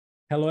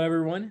Hello,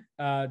 everyone.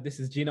 This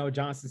is Gino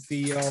Johnson,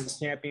 CEO of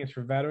Champions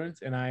for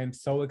Veterans, and I am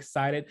so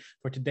excited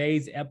for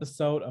today's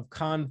episode of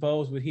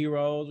Convos with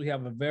Heroes. We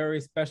have a very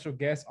special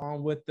guest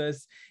on with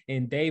us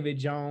in David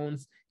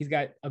Jones. He's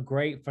got a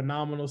great,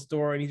 phenomenal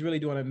story, and he's really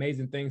doing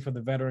amazing things for the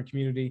veteran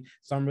community.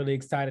 So I'm really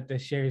excited to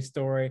share his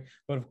story.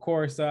 But of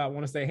course, I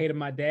want to say hey to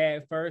my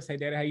dad first. Hey,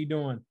 Dad, how you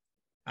doing?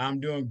 I'm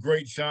doing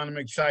great, son. I'm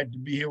excited to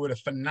be here with a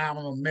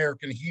phenomenal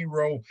American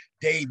hero,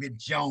 David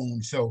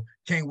Jones. So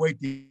can't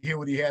wait to hear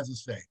what he has to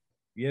say.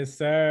 Yes,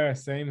 sir.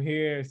 Same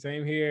here.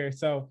 Same here.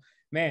 So,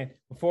 man,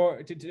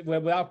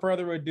 without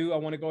further ado, I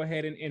want to go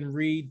ahead and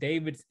read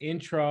David's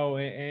intro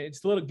and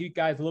just give you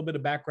guys a little bit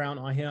of background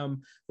on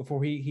him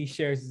before he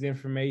shares his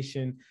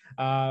information.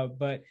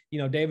 But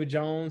David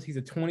Jones, he's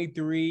a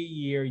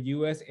 23-year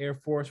U.S. Air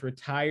Force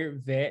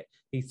retired vet.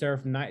 He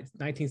served from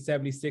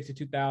 1976 to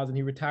 2000.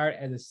 He retired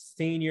as a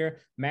senior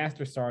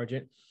master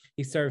sergeant.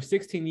 He served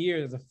 16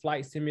 years as a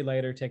flight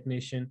simulator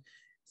technician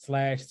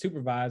 /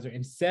 supervisor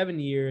and 7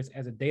 years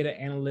as a data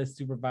analyst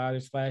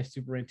supervisor /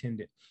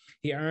 superintendent.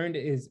 He earned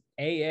his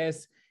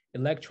AS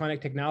electronic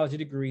technology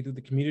degree through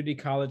the Community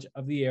College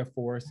of the Air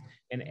Force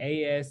and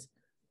AS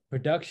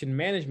production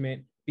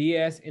management,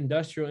 BS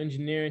industrial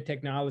engineering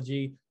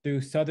technology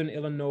through Southern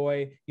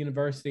Illinois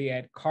University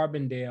at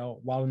Carbondale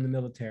while in the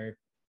military.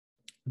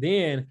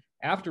 Then,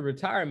 after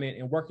retirement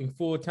and working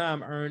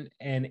full-time, earned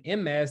an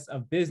MS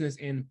of business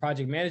in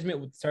project management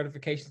with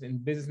certifications in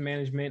business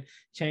management,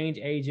 change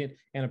agent,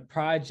 and a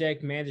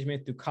project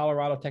management through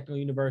Colorado Technical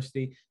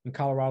University in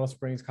Colorado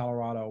Springs,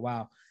 Colorado.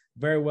 Wow.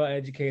 Very well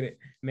educated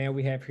man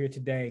we have here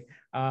today.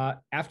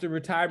 After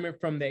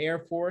retirement from the Air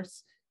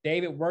Force,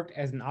 David worked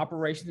as an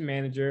operations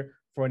manager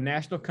for a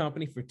national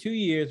company for 2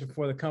 years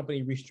before the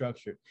company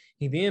restructured.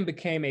 He then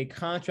became a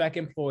contract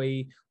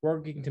employee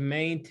working to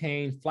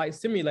maintain flight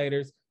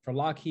simulators for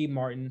Lockheed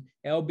Martin,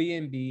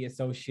 LB&B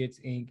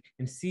Associates, Inc.,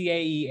 and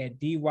CAE at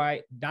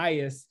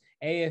Dias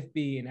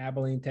AFB in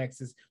Abilene,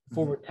 Texas,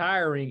 before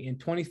retiring in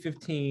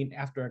 2015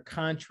 after a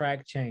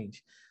contract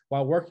change.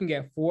 While working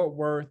at Fort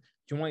Worth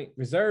Joint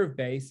Reserve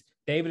Base,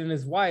 David and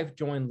his wife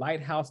joined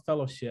Lighthouse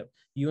Fellowship,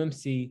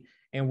 UMC,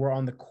 and were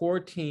on the core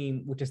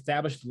team, which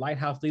established the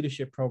Lighthouse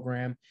Leadership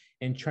Program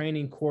and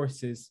training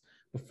courses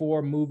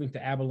before moving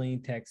to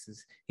Abilene,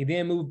 Texas. He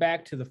then moved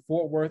back to the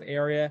Fort Worth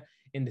area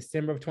in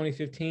December of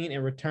 2015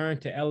 and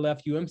returned to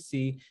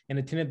LFUMC and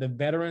attended the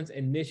Veterans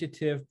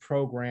Initiative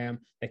Program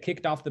that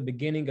kicked off the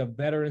beginning of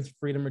Veterans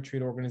Freedom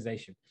Retreat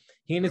Organization.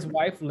 He and his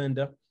wife,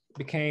 Linda,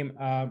 became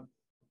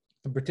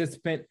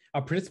participant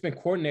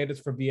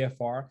coordinators for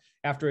VFR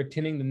after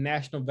attending the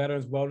National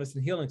Veterans Wellness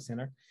and Healing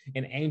Center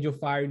in Angel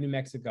Fire, New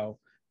Mexico.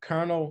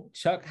 Colonel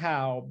Chuck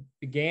Howe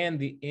began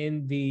the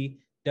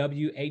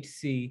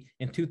NVWHC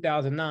in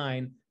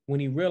 2009 when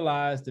he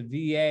realized the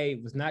VA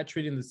was not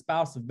treating the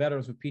spouse of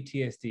veterans with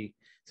PTSD.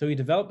 So he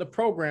developed a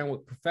program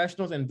with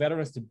professionals and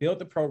veterans to build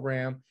the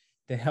program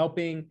to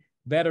helping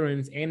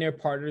veterans and their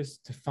partners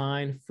to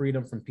find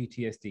freedom from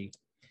PTSD.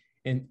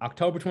 In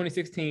October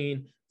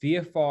 2016,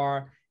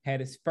 VFR had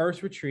its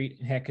first retreat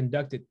and had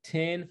conducted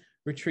 10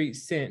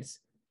 retreats since,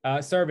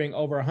 serving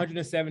over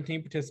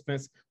 117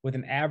 participants with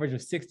an average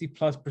of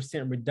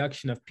 60+%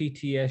 reduction of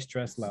PTSD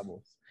stress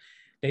levels.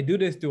 They do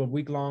this through a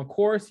week-long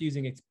course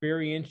using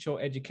experiential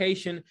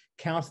education,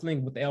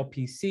 counseling with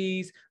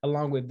LPCs,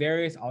 along with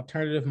various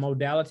alternative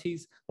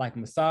modalities like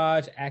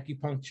massage,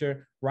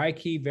 acupuncture,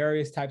 Reiki,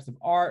 various types of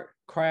art,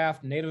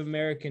 craft, Native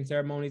American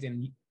ceremonies,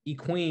 and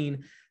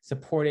equine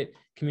supported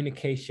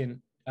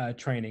communication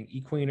training.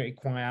 Equine or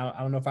equine, I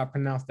don't know if I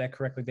pronounced that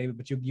correctly, David,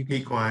 but you can.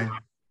 Equine.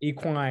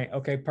 Equine.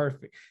 Okay,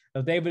 perfect.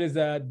 So David is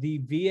the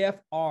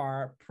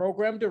VFR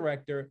program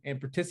director and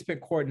participant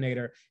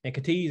coordinator and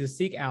continues to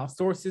seek out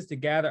sources to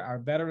gather our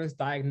veterans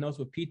diagnosed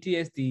with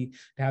PTSD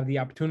to have the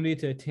opportunity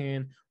to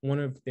attend one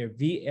of their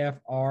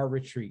VFR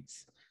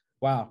retreats.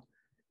 Wow.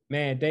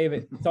 Man,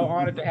 David, so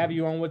honored to have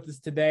you on with us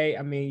today.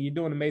 I mean, you're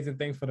doing amazing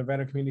things for the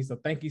veteran community, so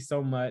thank you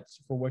so much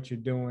for what you're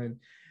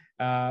doing.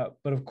 But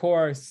of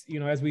course,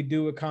 as we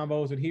do with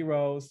Convos with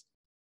Heroes,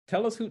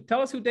 tell us who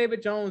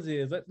David Jones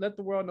is. Let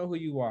the world know who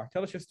you are.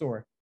 Tell us your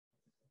story.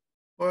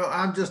 Well,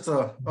 I'm just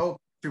a old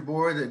country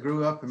boy that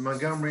grew up in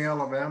Montgomery,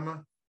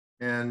 Alabama.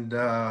 And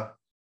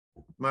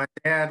my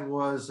dad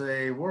was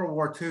a World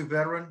War II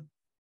veteran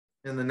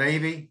in the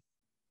Navy.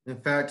 In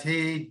fact,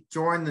 he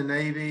joined the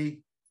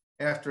Navy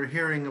after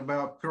hearing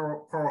about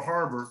Pearl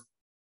Harbor.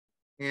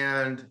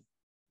 And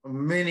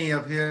many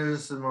of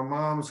his and my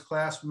mom's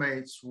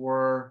classmates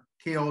were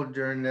killed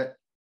during that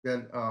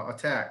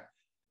attack.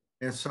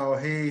 And so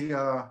him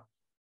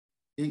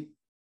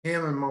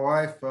and my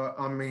wife, my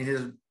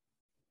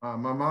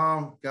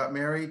mom got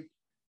married,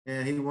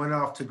 and he went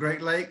off to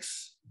Great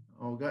Lakes,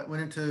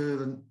 went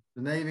into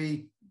the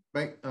Navy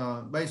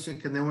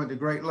basic, and then went to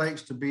Great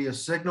Lakes to be a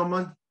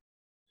signalman.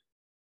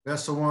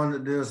 That's the one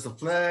that does the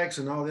flags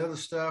and all the other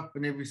stuff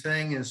and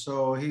everything. And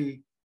so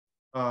he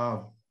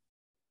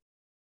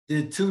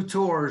did 2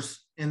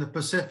 tours in the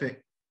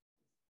Pacific,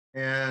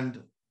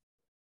 and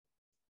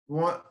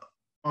one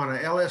on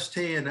an LST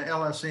and an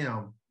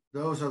LSM.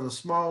 those are the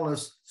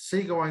smallest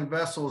seagoing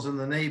vessels in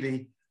the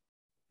Navy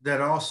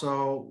that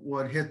also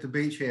would hit the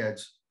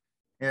beachheads.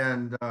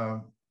 And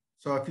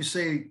so if you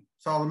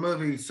saw the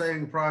movie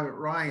Saving Private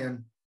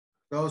Ryan,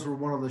 those were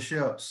one of the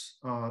ships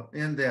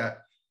in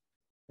that.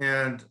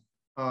 And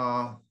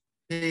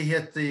he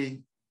hit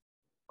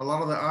a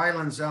lot of the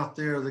islands out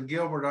there, the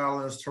Gilbert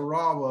Islands,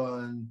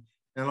 Tarawa, and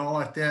all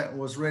like that,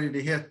 was ready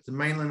to hit the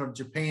mainland of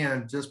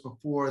Japan just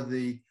before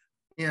the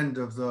end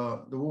of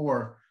the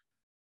war.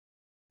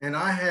 And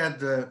I had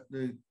the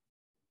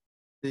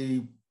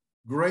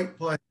great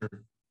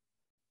pleasure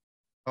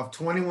of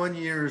 21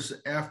 years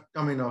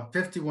after,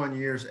 51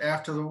 years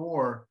after the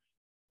war,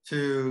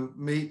 to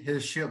meet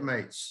his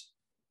shipmates.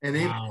 And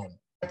even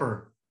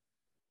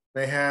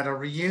they had a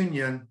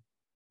reunion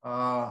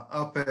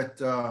up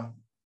at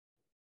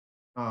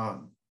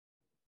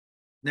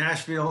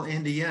Nashville,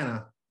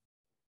 Indiana,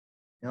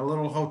 in a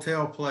little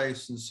hotel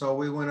place. And so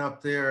we went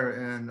up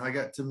there and I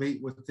got to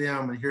meet with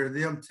them and hear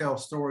them tell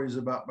stories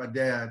about my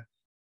dad.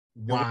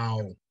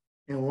 Wow.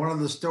 And one of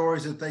the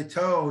stories that they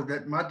told,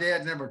 that my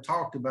dad never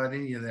talked about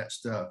any of that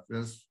stuff.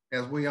 As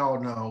we all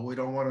know, we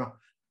don't want to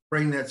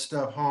bring that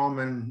stuff home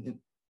and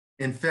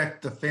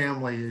infect the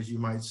family, as you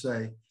might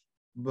say.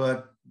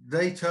 But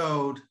they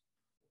told,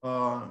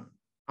 I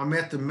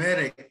met the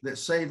medic that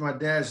saved my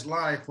dad's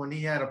life when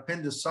he had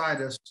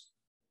appendicitis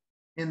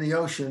in the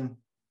ocean,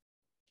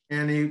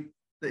 and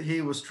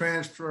he was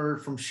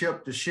transferred from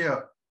ship to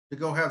ship to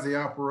go have the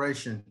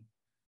operation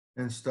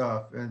and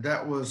stuff. And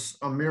that was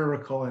a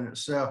miracle in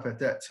itself at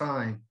that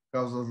time,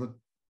 because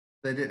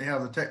they didn't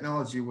have the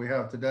technology we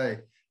have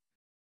today.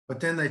 But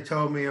then they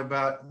told me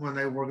about when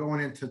they were going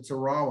into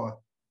Tarawa,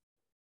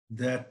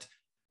 that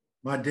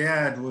my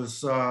dad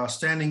was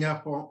standing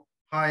up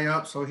high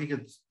up so he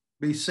could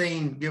be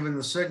seen giving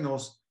the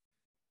signals.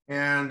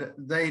 And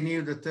they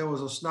knew that there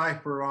was a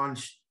sniper on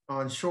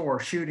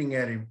shore shooting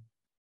at him.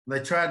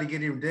 They tried to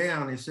get him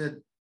down. He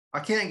said,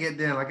 I can't get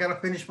down. I got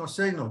to finish my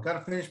signal.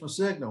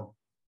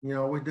 You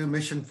know, we do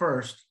mission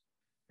first.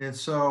 And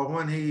so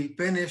when he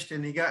finished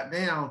and he got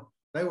down,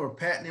 they were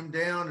patting him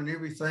down and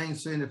everything,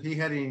 seeing if he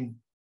had any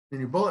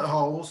bullet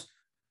holes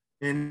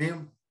in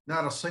him.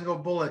 Not a single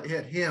bullet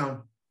hit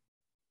him.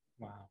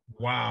 Wow.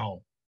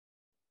 Wow.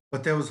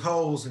 But there was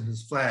holes in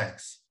his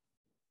flags.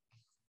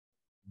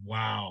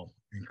 Wow.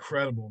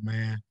 Incredible,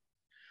 man.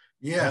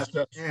 Yeah.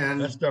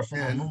 That's stuff from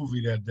a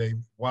movie that day.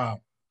 Wow.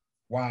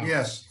 Wow.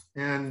 Yes.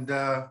 And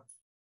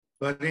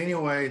but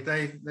anyway,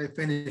 they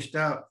finished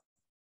up.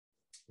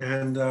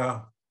 And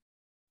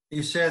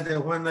he said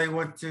that when they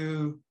were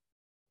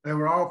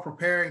all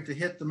preparing to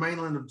hit the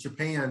mainland of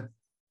Japan,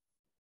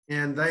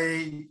 and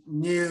they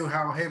knew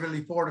how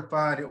heavily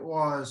fortified it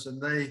was,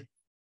 and they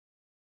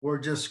were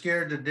just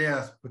scared to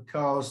death,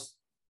 because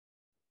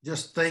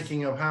just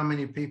thinking of how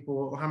many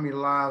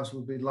lives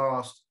would be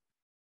lost.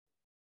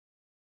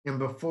 And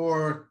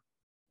before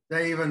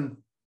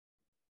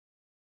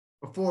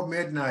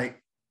midnight,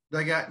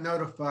 they got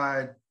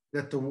notified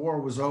that the war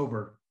was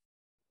over.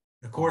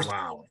 Of course,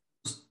 wow.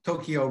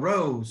 Tokyo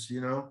rose,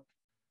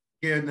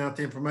 getting out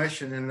the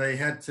information, and they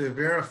had to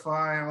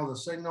verify all the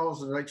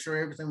signals and make sure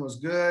everything was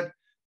good.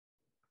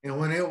 And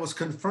when it was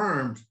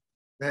confirmed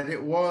that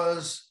it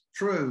was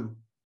true,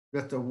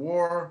 that the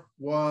war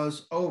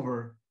was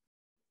over,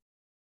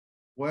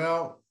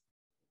 well,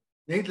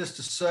 needless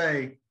to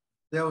say,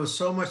 there was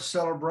so much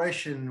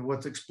celebration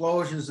with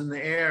explosions in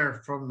the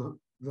air from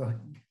the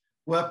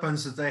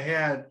weapons that they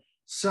had,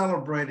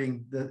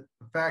 celebrating the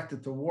fact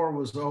that the war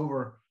was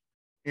over,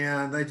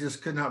 and they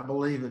just could not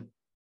believe it.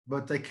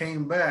 But they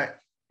came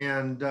back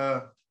and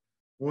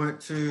went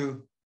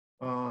to,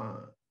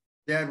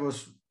 Dad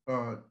was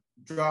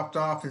dropped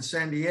off in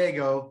San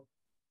Diego,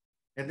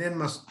 and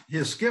then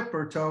his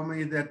skipper told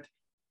me that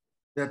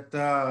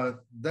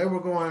they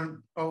were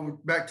going over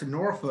back to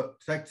Norfolk,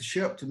 take the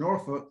ship to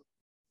Norfolk,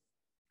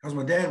 because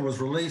my dad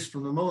was released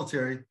from the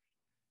military.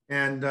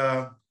 And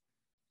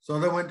so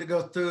they went to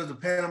go through the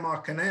Panama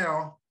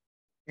Canal,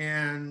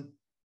 and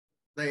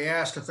they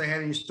asked if they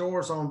had any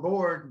stores on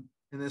board,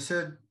 and they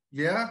said,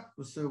 yeah.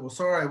 We said, well,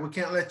 sorry, we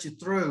can't let you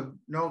through.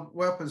 No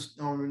weapons,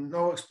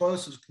 no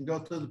explosives can go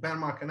through the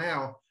Panama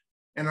Canal,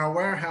 and our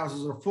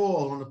warehouses are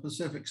full on the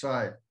Pacific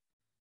side.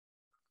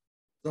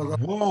 So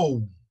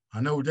whoa, I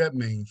know what that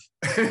means.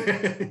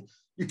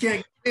 You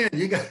can't get in.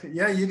 You got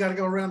to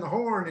go around the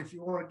horn if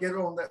you want to get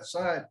on that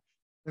side.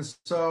 And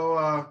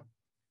so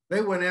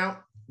they went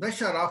out. They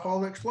shut off all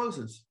the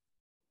explosives.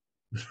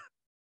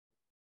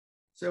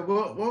 So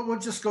we'll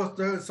just go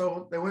through.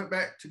 So they went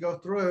back to go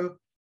through,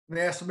 and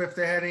they asked them if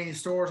they had any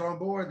stores on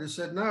board. They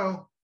said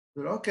no.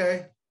 But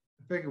okay.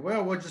 I figured,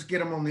 well, we'll just get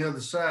them on the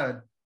other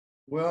side.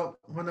 Well,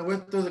 when they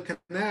went through the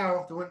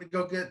canal, they went to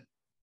go get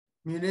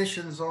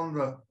munitions on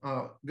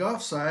the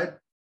Gulf side.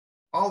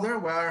 All their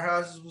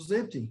warehouses was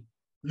empty.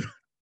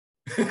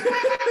 Because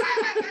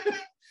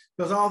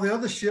all the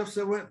other ships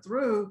that went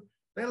through,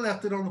 they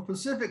left it on the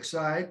Pacific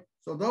side.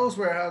 So those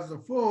warehouses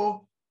are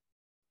full,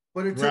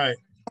 but it took time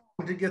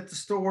to get the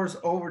stores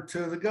over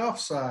to the Gulf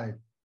side.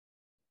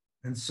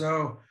 And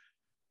so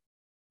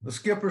the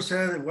skipper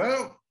said,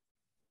 well,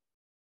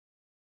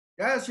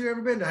 guys, you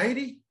ever been to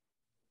Haiti?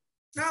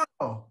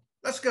 No,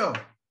 let's go.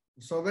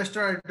 So they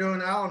started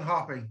doing island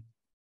hopping.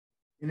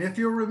 And if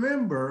you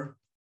remember,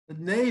 the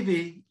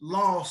Navy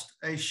lost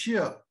a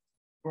ship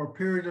for a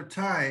period of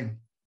time.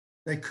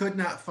 They could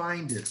not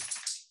find it.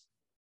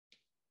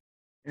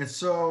 And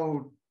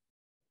so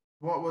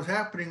what was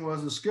happening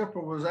was the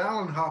skipper was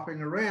island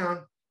hopping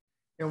around.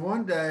 And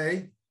one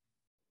day,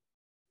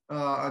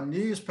 a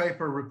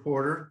newspaper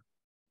reporter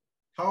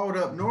called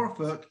up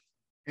Norfolk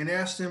and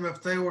asked them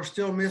if they were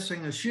still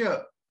missing a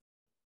ship.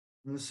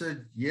 And they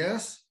said,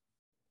 yes.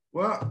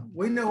 Well,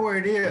 we know where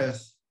it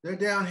is. They're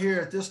down here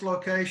at this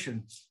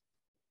location.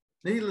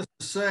 Needless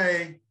to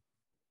say,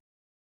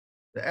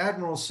 the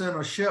admiral sent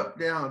a ship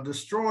down, a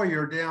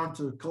destroyer down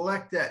to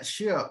collect that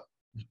ship.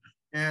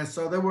 And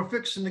so they were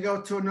fixing to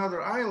go to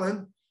another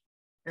island,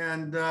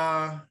 and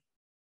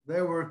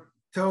they were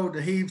told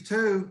to heave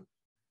to.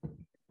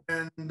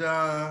 And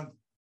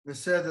they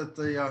said that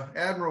the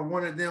admiral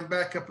wanted them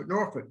back up at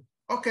Norfolk.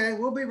 Okay,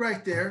 we'll be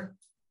right there.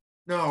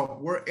 No,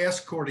 we're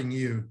escorting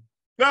you.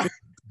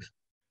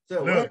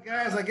 So, well,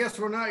 guys, I guess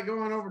we're not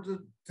going over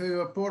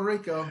to Puerto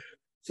Rico.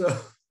 So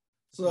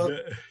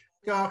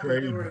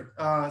they were,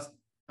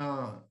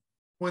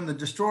 when the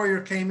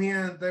destroyer came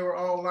in, they were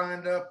all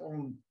lined up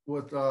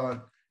with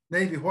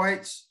Navy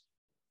whites.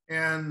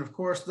 And of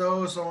course,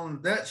 those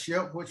on that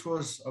ship, which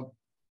was a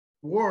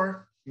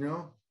war,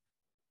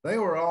 they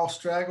were all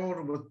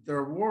straggled with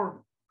their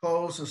war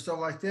clothes and stuff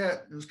like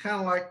that. It was kind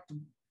of like,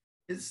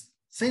 it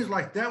seems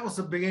like that was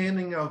the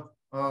beginning of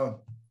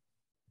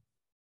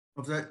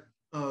that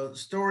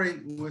story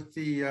with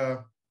the, I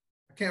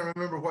can't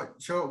remember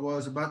what show it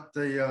was, about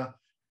the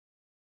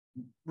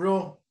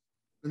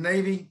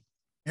Navy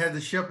had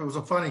the ship. It was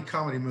a funny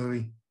comedy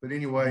movie, but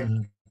anyway,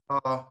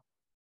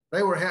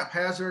 they were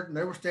haphazard and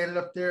they were standing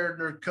up there in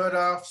their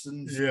cutoffs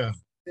and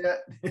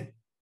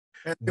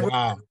and they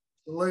were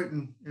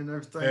saluting and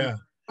everything. Yeah.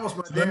 That was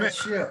my dad's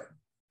ship.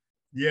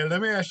 Yeah,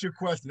 let me ask you a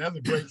question. That's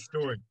a great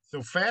story.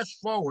 So fast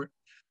forward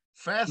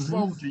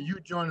to you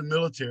joining the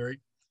military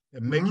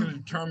and making a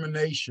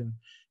determination,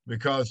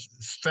 because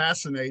it's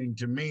fascinating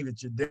to me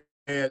that your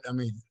dad, I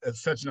mean,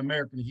 such an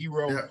American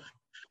hero,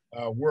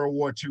 World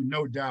War II,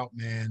 no doubt,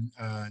 man.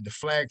 The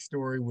flag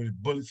story with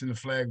bullets in the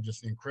flag was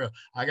just incredible.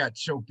 I got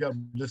choked up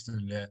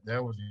listening to that.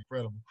 That was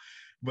incredible.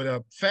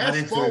 But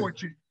fast forward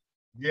to,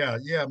 man,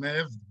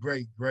 it was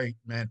great,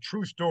 man.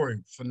 True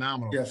story,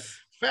 phenomenal. Yes.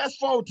 Fast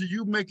forward to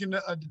you making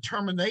a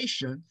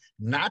determination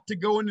not to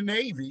go in the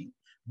Navy,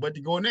 but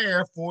to go in the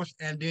Air Force,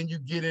 and then you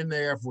get in the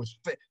Air Force.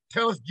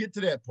 Tell us, get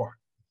to that part.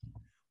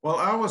 Well,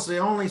 I was the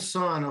only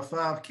son of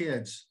 5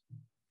 kids.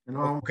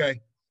 Okay.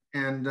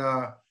 And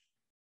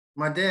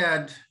my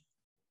dad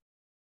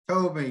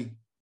told me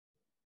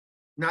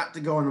not to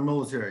go in the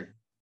military.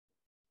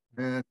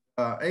 And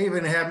I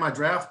even had my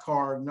draft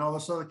card and all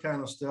this other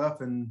kind of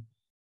stuff. And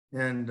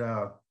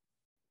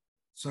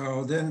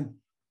so then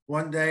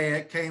one day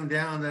it came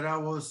down that I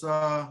was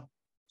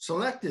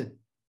selected.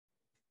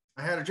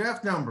 I had a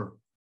draft number.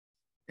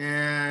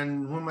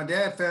 And when my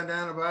dad found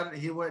out about it,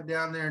 he went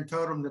down there and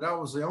told him that I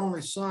was the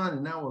only son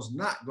and I was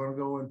not going to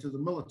go into the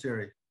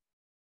military.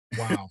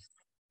 Wow.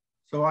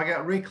 So I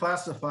got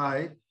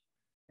reclassified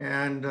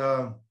and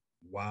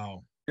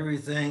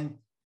everything.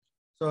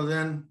 So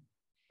then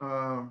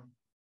after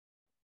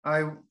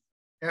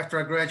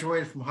I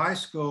graduated from high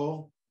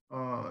school,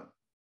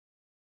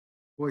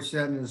 which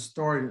that is a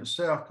story in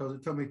itself, because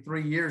it took me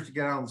 3 years to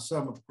get out of the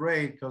 7th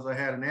grade because I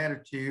had an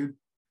attitude.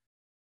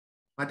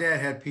 My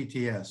dad had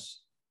PTSD.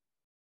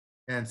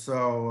 And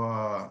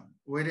so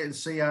we didn't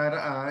see eye to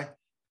eye.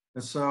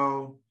 And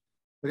so,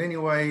 but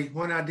anyway,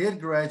 when I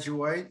did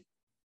graduate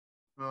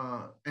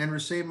and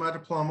received my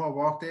diploma, I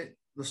walked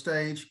the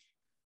stage.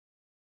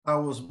 I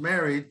was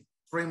married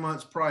 3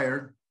 months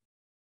prior.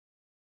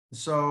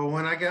 So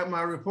when I got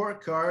my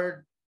report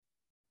card,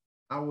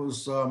 I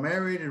was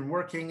married and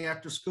working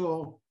after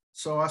school.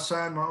 So I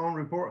signed my own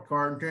report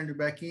card and turned it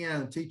back in.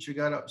 And the teacher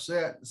got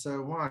upset and said,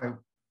 why?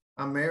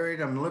 I'm married,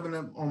 I'm living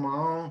on my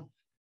own.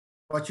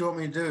 What you want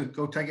me to do?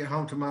 Go take it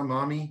home to my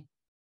mommy?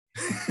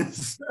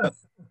 She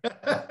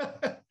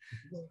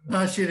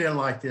didn't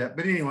like that.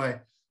 But anyway,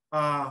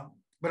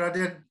 but I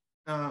did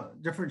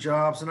different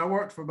jobs, and I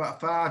worked for about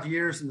 5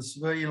 years in the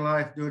civilian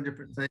life doing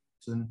different things.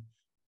 And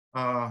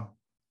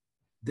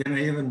then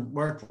I even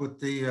worked with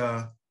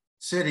the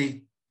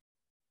city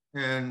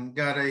and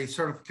got a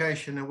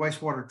certification in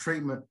wastewater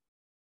treatment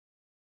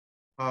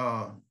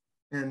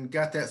and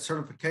got that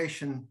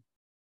certification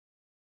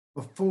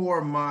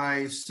before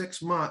my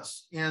 6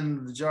 months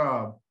in the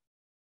job.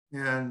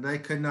 And they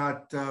could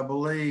not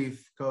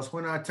believe, because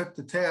when I took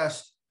the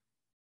test,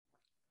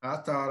 I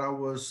thought I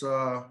was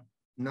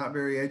not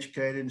very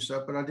educated and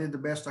stuff, but I did the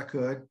best I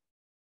could.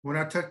 When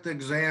I took the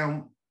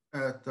exam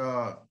at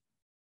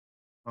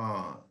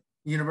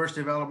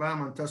University of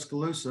Alabama in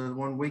Tuscaloosa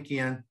one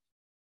weekend,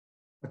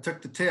 I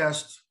took the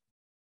test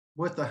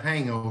with a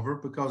hangover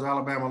because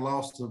Alabama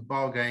lost the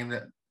ball game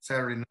that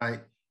Saturday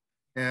night.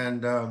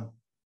 And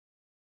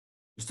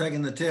was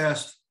taking the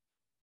test,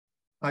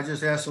 I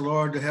just asked the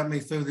Lord to help me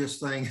through this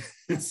thing.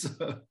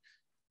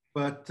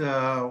 But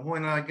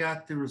when I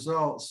got the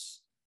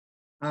results,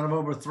 out of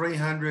over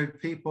 300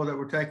 people that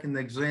were taking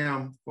the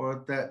exam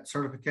for that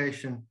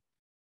certification,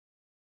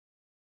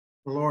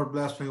 the Lord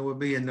blessed me with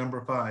being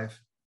number 5.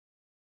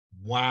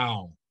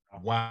 Wow.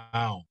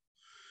 Wow.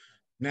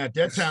 Now, at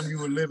that time, you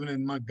were living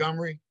in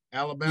Montgomery,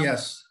 Alabama?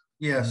 Yes,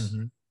 yes.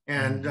 Mm-hmm.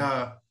 And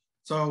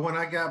so when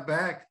I got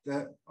back,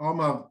 all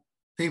my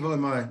people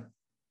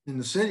in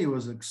the city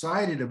was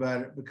excited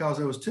about it because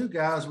there was 2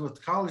 guys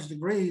with college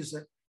degrees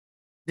that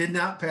did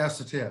not pass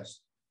the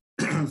test.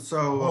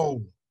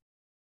 So,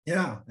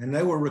 yeah, and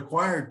they were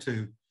required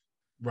to.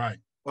 Right.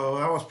 So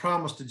I was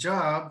promised a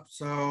job.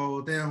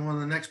 So then when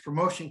the next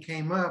promotion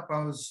came up,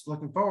 I was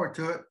looking forward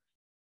to it.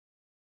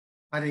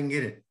 I didn't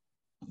get it.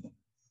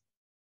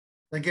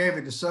 They gave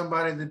it to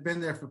somebody that'd been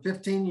there for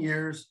 15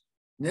 years,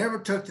 never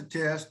took the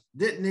test,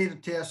 didn't need a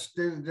test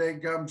to do the day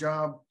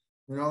job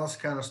and all this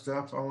kind of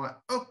stuff. So I'm like,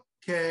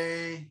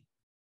 okay.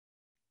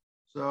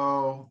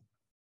 So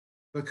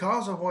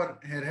because of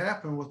what had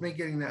happened with me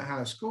getting that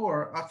high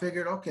score, I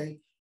figured, okay,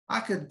 I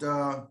could,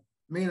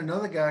 me and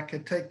another guy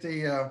could take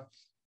the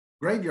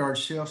graveyard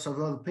shifts of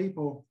other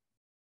people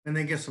and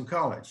then get some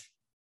college.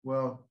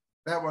 Well,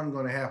 that wasn't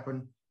going to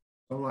happen.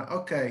 So I'm like,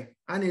 okay,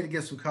 I need to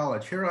get some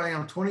college. Here I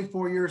am,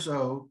 24 years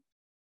old,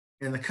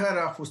 and the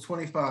cutoff was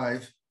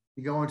 25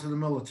 to go into the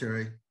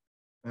military.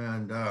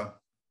 And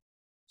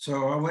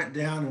so I went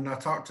down and I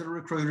talked to the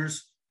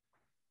recruiters.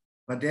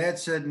 My dad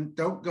said,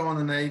 don't go in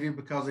the Navy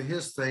because of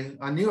his thing.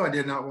 I knew I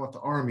did not want the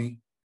Army.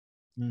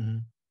 Mm-hmm.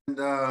 And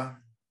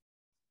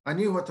I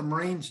knew what the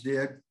Marines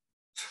did,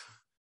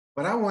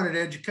 but I wanted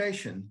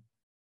education.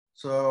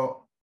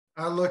 So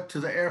I looked to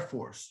the Air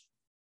Force,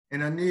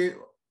 and I knew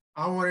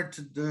I wanted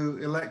to do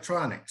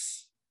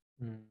electronics.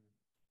 Mm.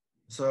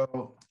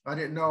 So I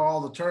didn't know all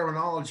the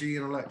terminology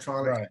in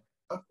electronics,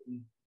 right,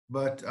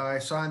 but I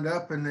signed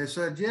up and they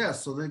said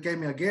yes. So they gave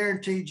me a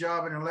guaranteed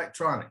job in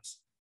electronics.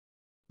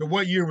 So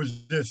what year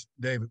was this,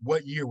 David?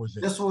 What year was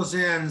this? This was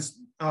in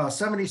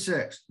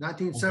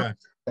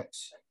 1976. Okay.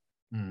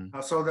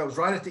 So that was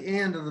right at the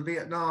end of the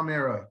Vietnam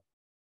era.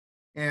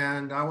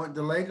 And I went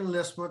delayed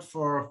enlistment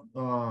for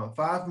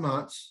 5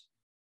 months.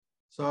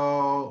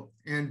 So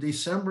in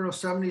December of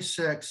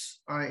 76,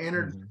 I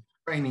entered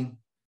training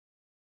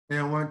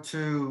and went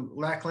to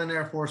Lackland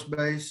Air Force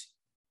Base.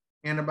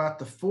 And about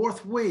the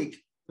 4th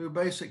week through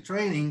basic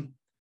training,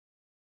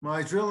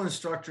 my drill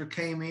instructor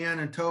came in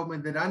and told me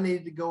that I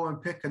needed to go and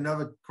pick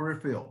another career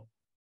field.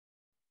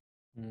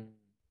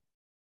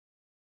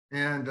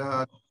 And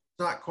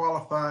not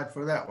qualified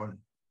for that one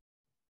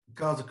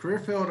because the career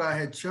field I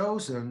had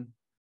chosen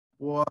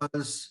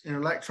was in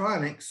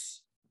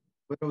electronics,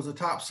 but it was a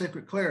top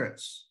secret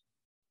clearance.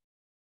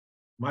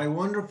 My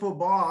wonderful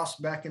boss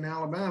back in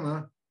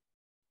Alabama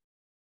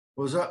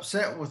was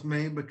upset with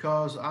me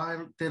because I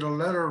did a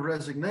letter of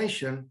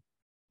resignation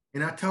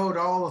and I told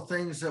all the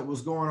things that was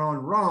going on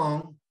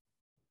wrong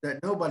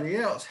that nobody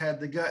else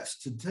had the guts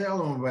to tell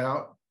them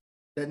about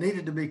that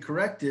needed to be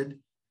corrected.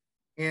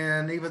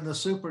 And even the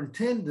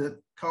superintendent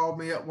called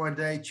me up one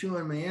day,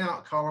 chewing me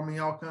out, calling me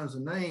all kinds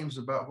of names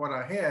about what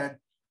I had,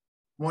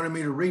 wanted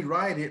me to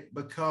rewrite it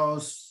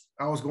because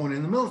I was going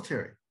in the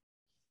military.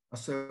 I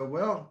said,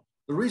 well,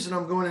 the reason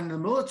I'm going into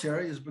the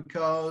military is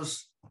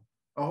because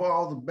of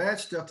all the bad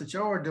stuff that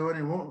y'all are doing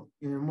and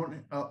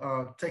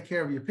won't take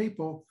care of your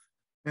people.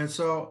 And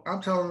so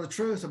I'm telling the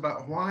truth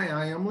about why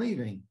I am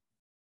leaving.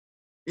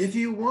 If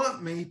you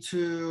want me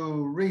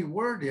to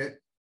reword it,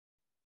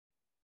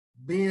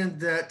 being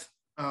that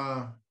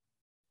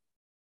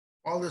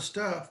all this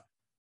stuff,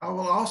 I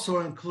will also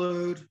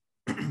include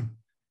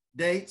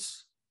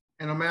dates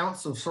and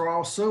amounts of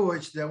raw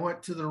sewage that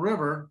went to the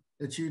river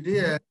that you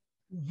did.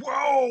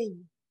 Whoa!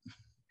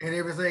 And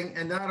everything,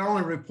 and not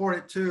only report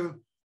it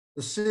to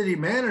the city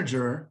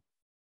manager,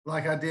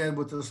 like I did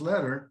with this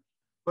letter,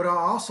 but I'll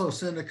also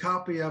send a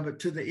copy of it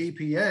to the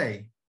EPA.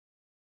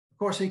 Of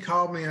course, he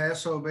called me an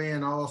SOB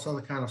and all this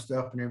other kind of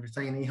stuff and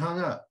everything, and he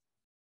hung up.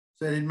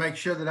 Said he'd make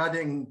sure that I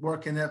didn't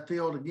work in that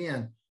field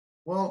again.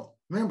 Well,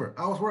 remember,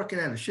 I was working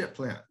at a ship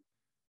plant.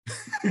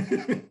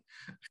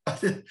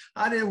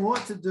 I didn't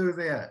want to do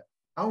that.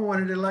 I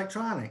wanted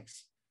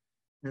electronics.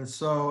 And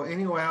so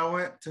anyway, I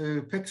went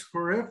to pick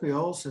career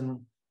fields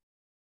and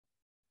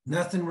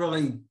nothing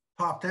really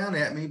popped out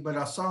at me, but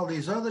I saw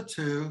these other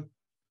 2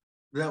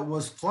 that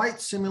was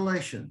flight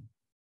simulation.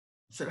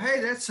 I said,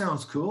 hey, that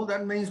sounds cool.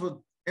 That means with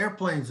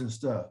airplanes and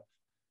stuff.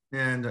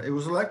 And it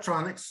was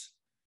electronics.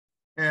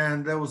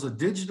 And there was a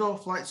digital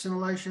flight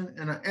simulation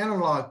and an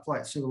analog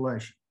flight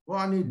simulation. Well,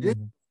 I knew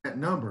digital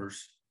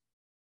numbers,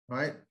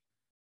 right?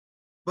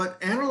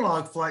 But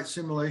analog flight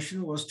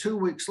simulation was 2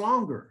 weeks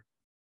longer.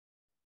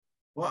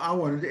 Well, I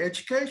wanted the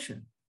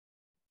education.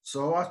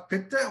 So I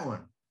picked that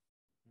one.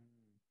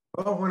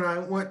 Well, when I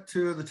went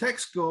to the tech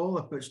school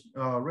up at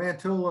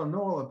Rantoul,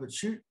 Illinois, up at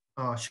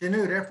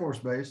Chanute Air Force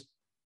Base,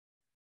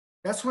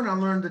 that's when I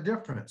learned the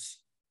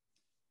difference.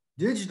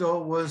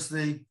 Digital was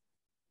the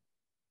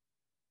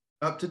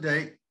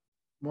up-to-date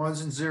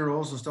ones and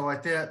zeros and stuff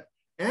like that.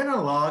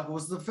 Analog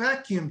was the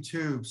vacuum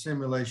tube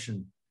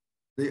simulation,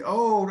 the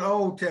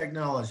old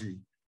technology.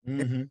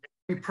 Mm-hmm.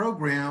 Every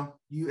program,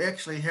 you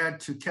actually had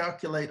to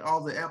calculate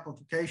all the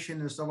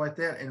amplification and stuff like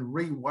that and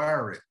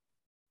rewire it.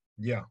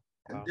 Yeah.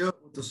 And do it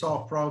with the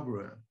soft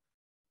program.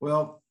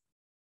 Well,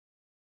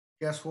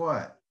 guess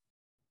what?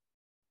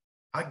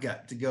 I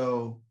got to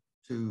go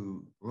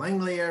to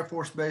Langley Air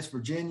Force Base,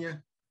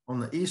 Virginia, on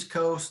the East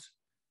Coast,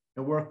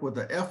 and work with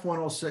the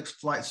F-106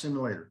 flight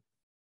simulator.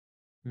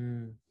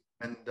 And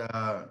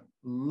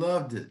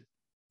loved it.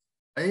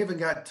 I even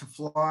got to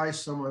fly in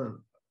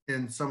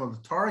some of the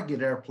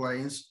target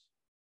airplanes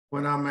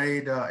when I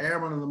made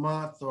Airman of the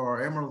Month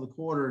or Airman of the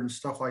Quarter and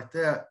stuff like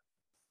that.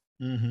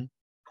 Mm-hmm.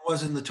 I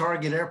was in the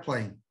target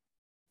airplane.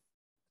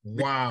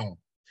 Wow.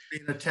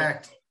 Being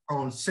attacked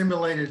on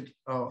simulated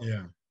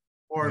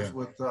wars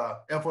with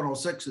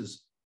F-106s.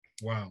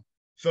 Wow.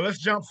 So let's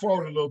jump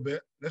forward a little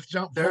bit.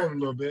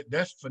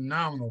 That's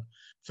phenomenal.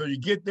 So you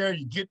get there,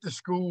 you get to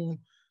school.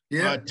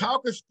 Yeah.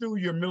 Talk us through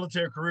your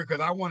military career,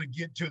 because I want to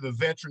get to the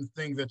veteran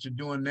things that you're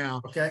doing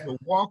now. Okay. So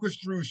walk us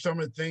through some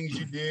of the things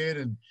you did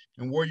and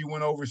where you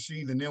went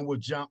overseas, and then we'll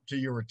jump to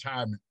your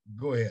retirement.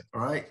 Go ahead.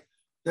 All right.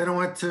 Then I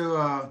went to,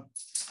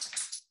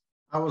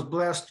 I was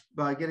blessed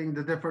by getting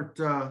the different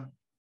Airman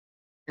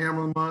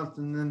of the Month,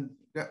 and then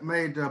got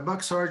made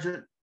Buck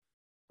Sergeant,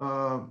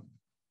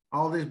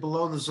 all these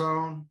below the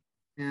zone.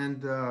 And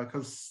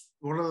because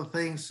one of the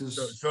things is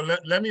so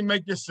let me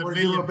make this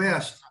civilian. Do our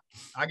best.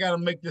 I got to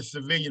make this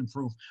civilian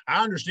proof.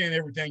 I understand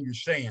everything you're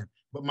saying,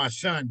 but my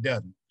son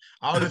doesn't.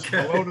 All this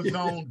below the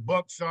zone,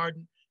 Buck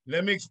Sergeant.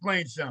 Let me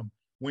explain something.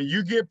 When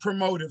you get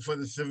promoted, for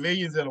the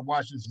civilians that are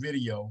watching this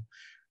video,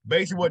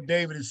 basically what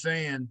David is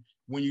saying,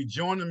 when you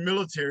join the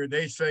military,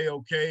 they say,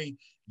 okay,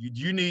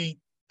 you need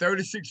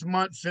 36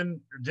 months, and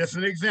just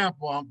an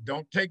example,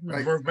 don't take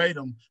me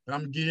verbatim, but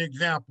I'm gonna give you an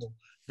example.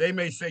 They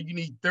may say you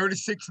need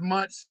 36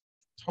 months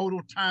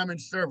total time in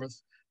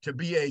service to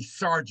be a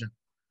sergeant,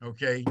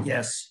 okay?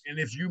 Yes. And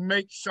if you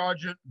make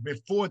sergeant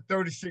before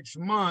 36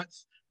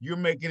 months, you're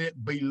making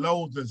it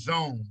below the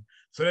zone.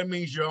 So that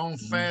means you're on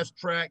fast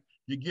track,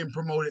 you're getting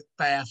promoted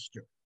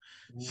faster.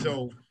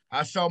 So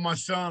I saw my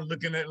son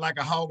looking at like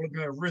a hog looking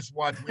at a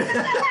wristwatch.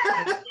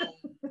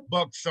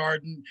 Buck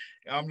Sergeant.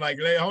 I'm like,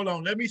 hold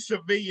on, let me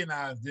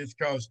civilianize this,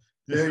 because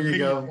the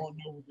civilians won't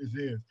know what this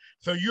is.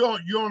 So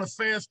you're on a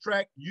fast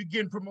track, you're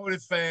getting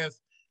promoted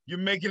fast, you're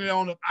making it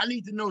on a, I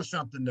need to know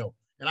something though.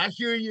 And I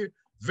hear you,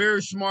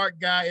 very smart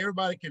guy,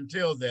 everybody can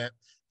tell that,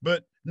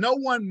 but no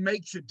one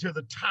makes it to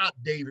the top,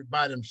 David,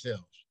 by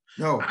themselves.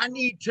 No. I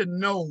need to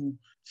know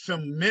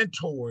some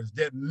mentors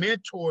that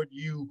mentored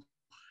you.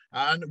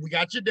 We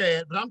got your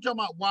dad, but I'm talking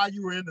about while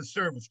you were in the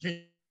service.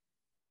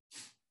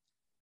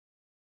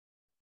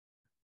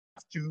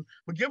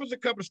 But give us a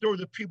couple of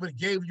stories of people that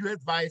gave you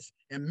advice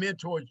and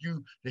mentored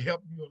you to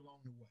help you along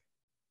the way.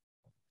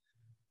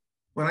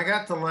 When I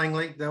got to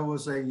Langley, there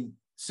was a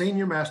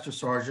senior master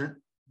sergeant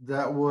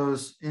that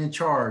was in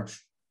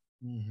charge,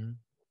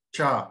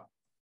 shop.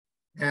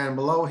 And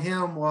below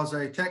him was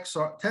a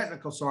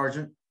technical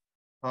sergeant.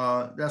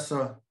 That's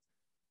an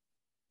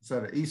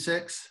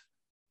E6.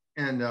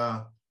 And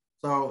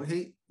so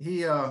he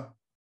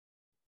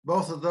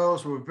both of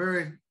those were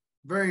very,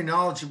 very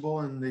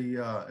knowledgeable in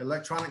the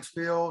electronics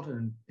field,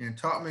 and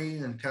taught me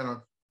and kind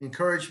of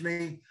encouraged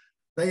me.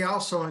 They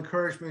also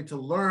encouraged me to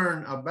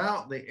learn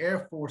about the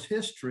Air Force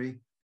history,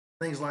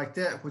 things like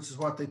that, which is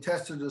what they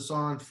tested us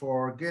on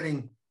for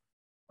getting,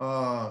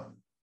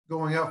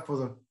 going up for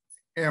the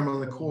Airman of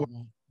the Corps,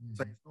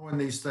 knowing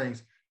these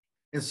things.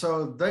 And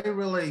so they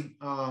really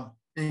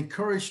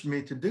encouraged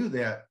me to do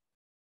that.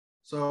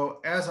 So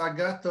as I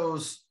got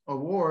those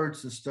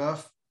awards and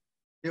stuff,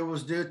 it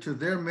was due to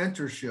their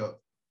mentorship.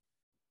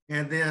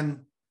 And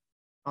then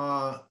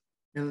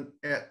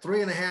at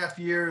 3.5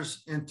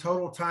 years in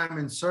total time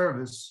in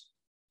service,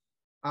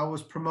 I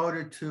was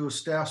promoted to a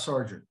staff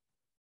sergeant.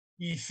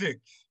 E6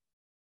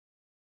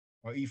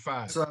 or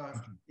E5? It's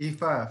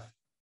E5.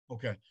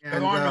 Okay.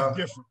 And Army's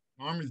different.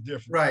 Army's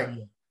different. Right.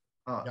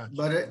 Oh, yeah.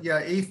 But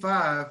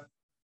E5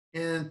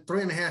 in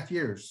 3.5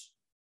 years.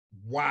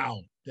 Wow.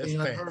 That's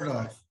unheard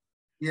of.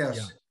 Yes.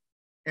 Yeah.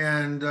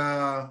 And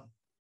I'll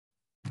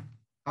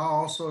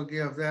also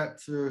give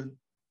that to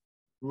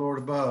Lord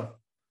above.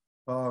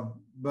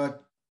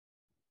 But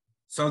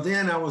so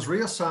then I was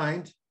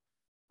reassigned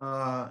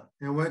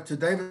and went to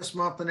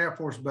Davis-Monthan Air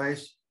Force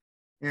Base,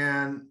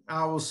 and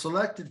I was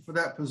selected for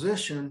that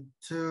position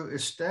to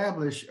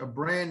establish a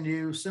brand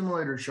new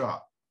simulator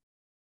shop.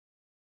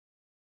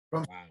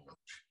 Wow.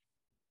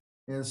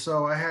 And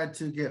so I had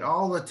to get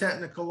all the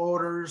technical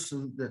orders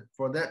and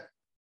for that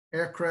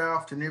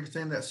aircraft and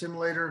everything, that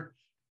simulator,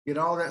 get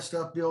all that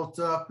stuff built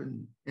up.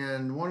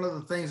 And one of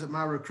the things that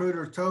my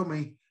recruiter told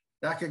me,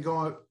 that I could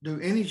go do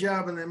any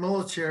job in the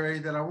military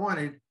that I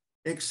wanted,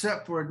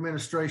 except for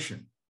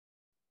administration.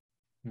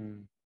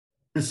 And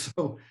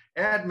so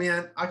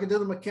admin, I could do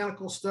the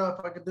mechanical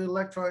stuff, I could do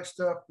electronic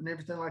stuff and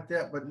everything like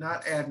that, but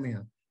not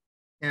admin.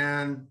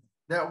 And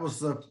that was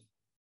the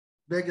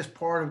biggest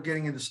part of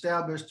getting it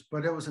established,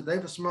 but it was at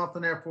Davis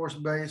Mountain Air Force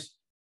Base,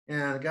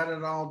 and I got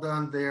it all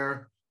done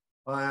there.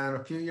 And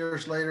a few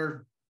years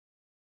later,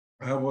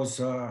 I was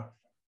I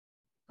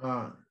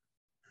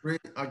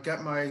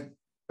got my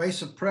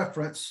base of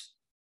preference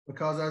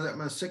because I was at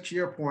my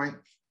 6-year point,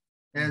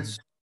 and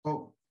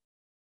so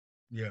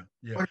yeah.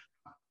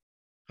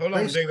 Hold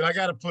on, David. I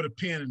got to put a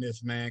pin in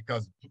this, man,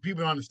 because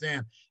people don't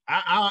understand.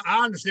 I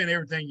understand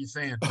everything you're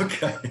saying.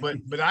 Okay.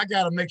 But I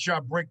got to make sure I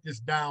break this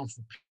down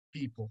for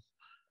people.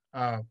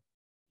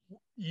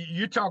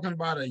 You're talking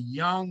about a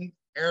young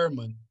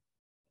airman,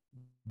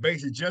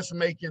 basically just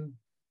making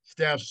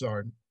staff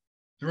sergeant,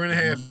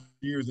 3.5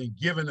 years, and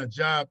given a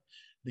job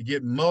to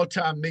get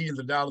multi-millions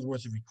of dollars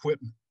worth of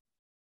equipment.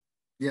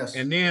 Yes.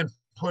 And then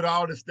put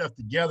all this stuff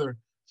together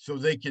so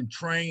they can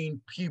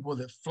train people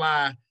that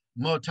fly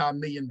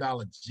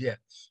multi-million-dollar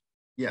jets.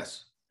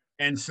 Yes.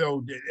 And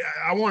so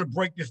I want to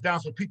break this down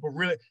so people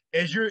really,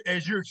 as you're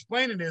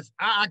explaining this,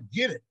 I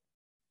get it.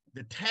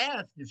 The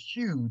task is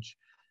huge.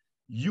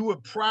 This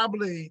would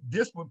probably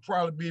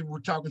be, we're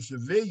talking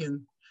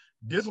civilian,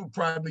 this would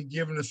probably be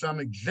given to some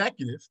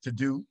executives to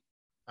do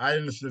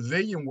in the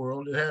civilian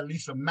world that had at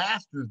least a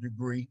master's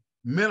degree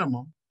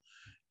minimum.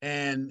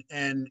 And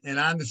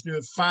I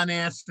understood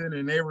financing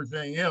and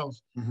everything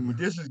else, but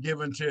this is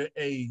given to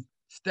a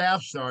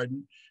staff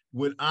sergeant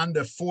with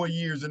under 4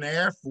 years in the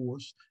Air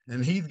Force,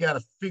 and he's got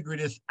to figure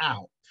this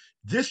out.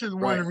 This is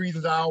one of the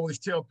reasons I always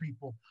tell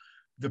people,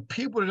 the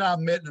people that I've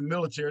met in the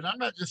military, and I'm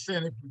not just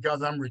saying it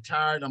because I'm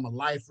retired, I'm a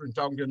lifer and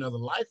talking to another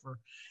lifer.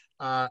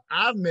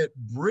 I've met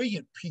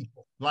brilliant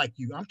people like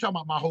you. I'm talking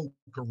about my whole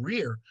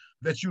career,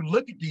 that you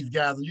look at these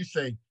guys and you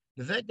say,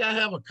 does that guy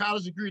have a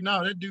college degree?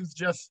 No, that dude's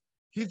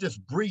he's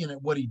just brilliant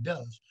at what he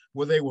does.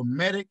 Well, they were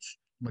medics,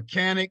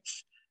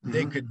 mechanics,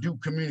 they could do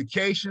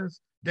communications.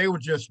 They were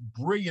just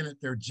brilliant at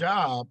their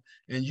job.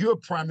 And you're a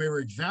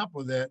primary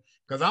example of that,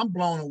 because I'm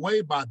blown away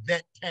by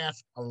that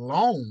task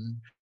alone,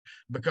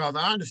 because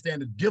I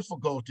understand the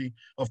difficulty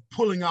of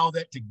pulling all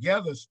that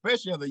together,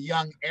 especially as a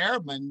young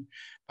airman.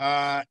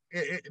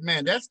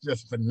 Man, that's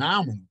just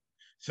phenomenal.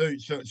 So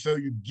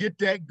you get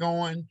that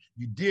going,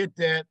 you did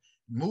that,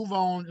 move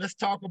on. Let's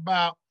talk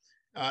about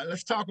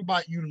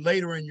you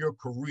later in your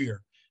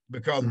career,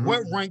 because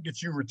what rank did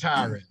you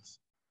retire as?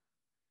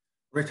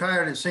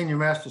 Retired at Senior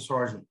Master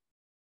Sergeant.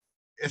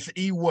 It's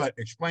E what?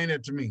 Explain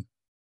it to me.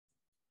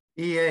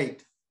 E8.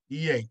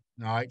 E8.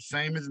 All right,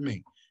 same as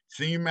me.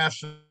 Senior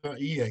Master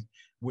E8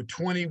 with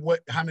 20.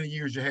 How many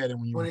years you had in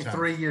when you 23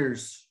 retired?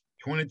 years.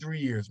 23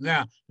 years.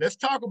 Now let's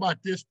talk about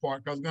this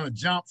part, because I'm going to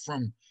jump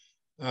from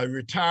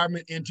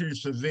retirement into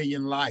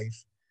civilian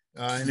life.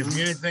 And if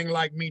you're anything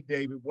like me,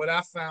 David, what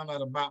I found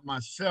out about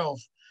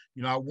myself,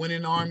 I went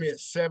in the Army at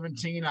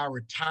 17. I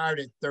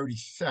retired at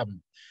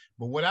 37.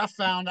 But what I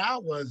found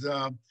out was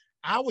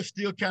I was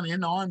still kind of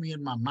in the Army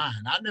in my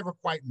mind. I never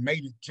quite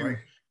made it to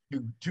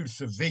the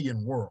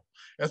civilian world.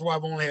 That's why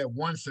I've only had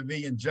one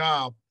civilian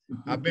job.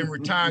 I've been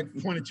retired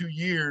 22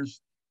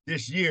 years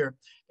this year,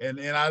 and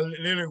I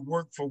literally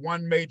worked for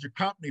one major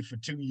company for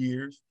 2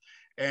 years.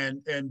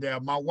 And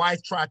my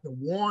wife tried to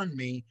warn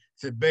me,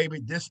 said, baby,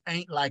 this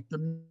ain't like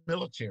the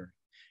military.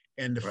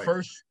 And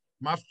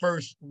my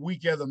first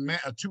week as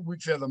 2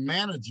 weeks as a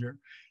manager,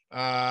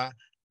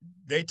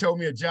 they told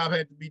me a job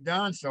had to be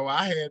done. So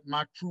I had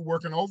my crew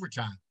working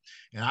overtime,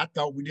 and I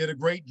thought we did a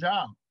great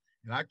job.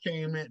 And I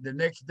came in the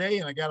next day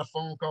and I got a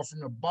phone call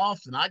from the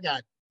boss, and I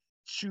got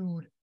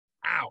chewed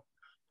out.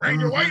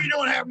 Ranger, what are you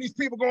doing having these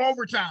people go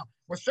overtime?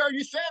 Well, sir,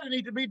 you said it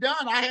needed to be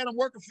done. I had them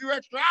work a few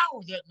extra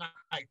hours that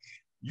night.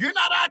 You're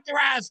not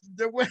authorized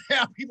to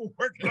have people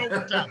working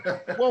overtime.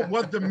 Well,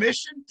 was the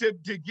mission to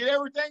get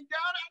everything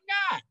done?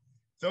 I'm not.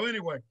 So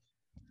anyway,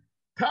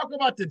 talk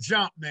about the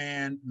jump,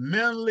 man.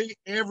 Mentally,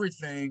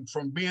 everything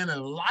from being a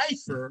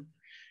lifer.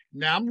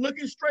 Now I'm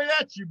looking straight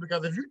at you,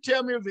 because if you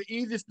tell me it was the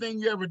easiest thing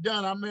you ever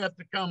done, I may have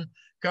to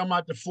come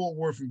out to Fort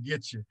Worth and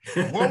get you.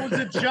 What was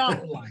the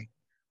jump like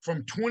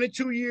from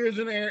 22 years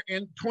in the Air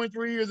and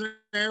 23 years in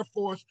the Air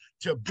Force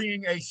to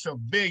being a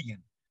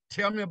civilian?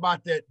 Tell me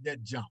about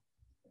that jump.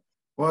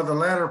 Well, the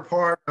latter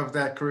part of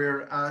that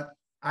career,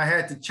 I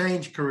had to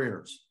change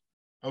careers.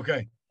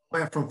 Okay.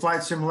 Went from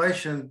flight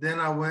simulation, then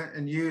I went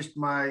and used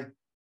my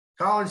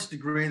college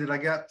degree that I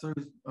got through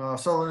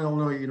Southern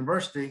Illinois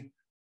University,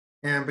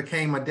 and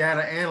became a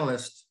data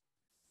analyst,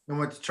 and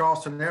went to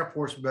Charleston Air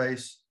Force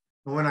Base.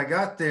 And when I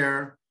got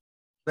there,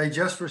 they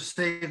just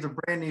received a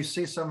brand new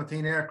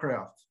C-17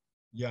 aircraft.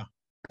 Yeah.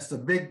 That's the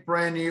big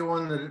brand new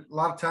one that a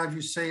lot of times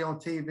you see on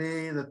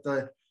TV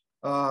that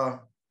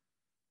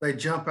they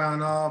jump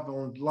out of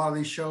on a lot of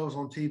these shows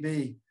on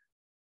TV.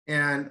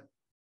 And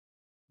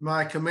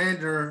my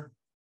commander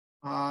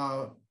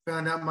found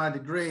out my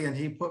degree, and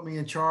he put me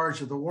in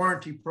charge of the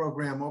warranty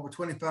program, over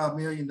 $25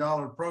 million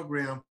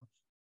program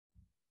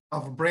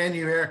of a brand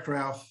new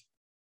aircraft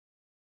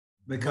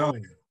because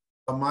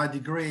of my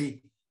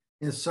degree.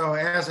 And so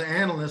as an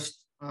analyst,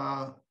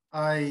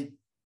 I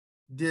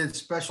did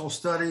special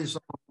studies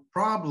on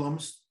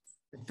problems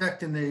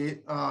affecting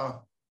the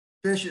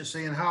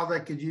efficiency and how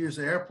they could use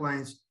the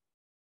airplanes.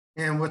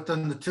 And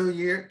within the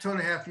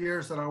 2.5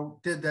 years that I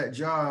did that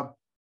job,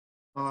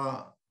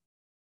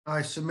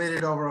 I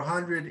submitted over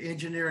 100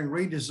 engineering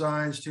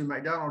redesigns to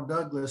McDonnell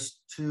Douglas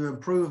to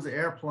improve the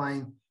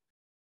airplane.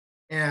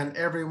 And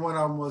every one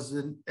of them was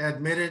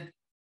admitted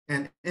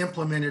and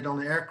implemented on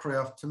the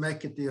aircraft to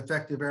make it the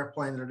effective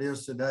airplane that it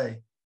is today.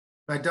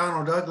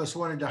 McDonnell Douglas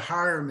wanted to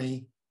hire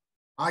me.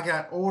 I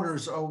got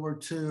orders over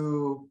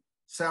to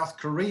South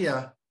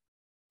Korea.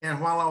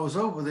 And while I was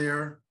over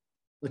there,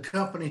 the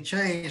company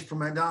changed from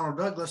McDonnell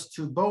Douglas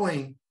to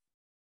Boeing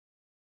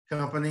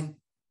Company.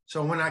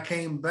 So when I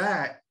came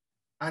back,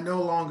 I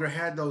no longer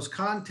had those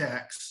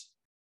contacts.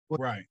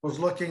 Right. I was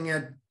looking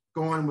at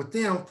going with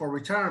them for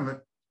retirement.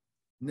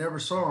 Never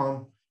saw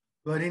them.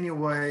 But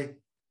anyway,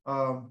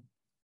 but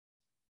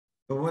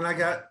when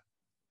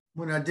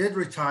I did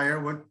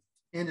retire,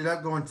 ended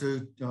up going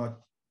to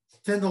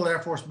Tyndall Air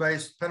Force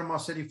Base, Panama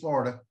City,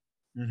 Florida,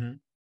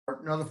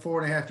 for another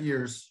 4.5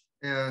 years.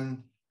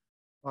 And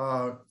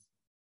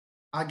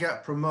I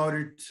got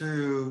promoted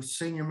to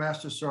Senior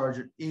Master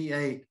Sergeant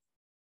E8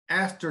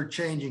 after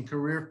changing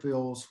career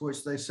fields,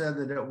 which they said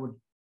that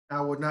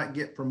I would not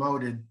get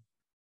promoted.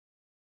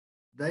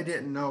 They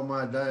didn't know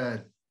my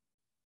dad.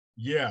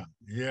 Yeah.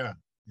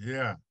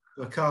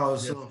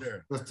 Because of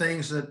the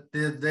things that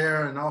did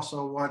there and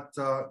also what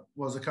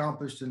was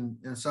accomplished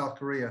in South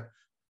Korea.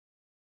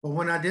 But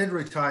when I did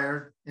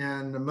retire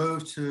and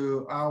moved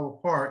to Iowa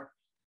Park,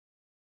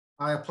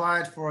 I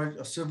applied for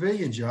a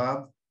civilian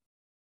job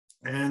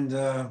and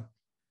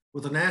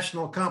with a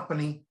national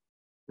company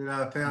that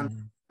I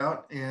found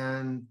out,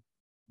 and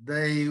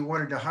they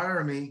wanted to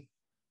hire me.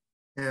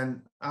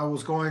 And I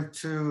was going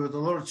to the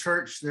little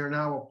church there in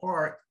Iowa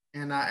Park,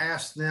 and I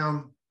asked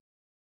them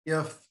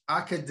if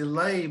I could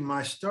delay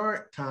my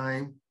start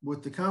time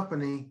with the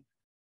company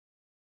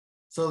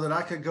so that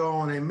I could go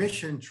on a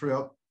mission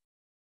trip,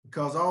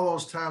 because all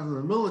those times in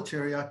the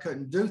military, I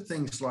couldn't do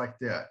things like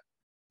that.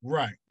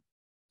 Right.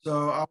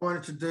 So I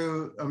wanted to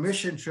do a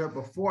mission trip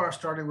before I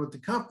started with the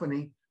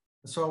company.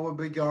 So I would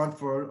be gone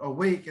for a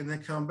week and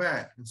then come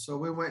back. And so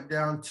we went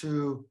down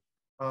to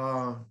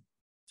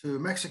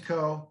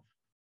Mexico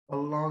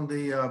along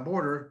the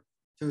border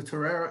to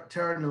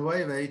Terra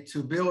Nueva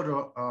to build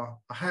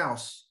a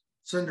house,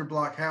 cinder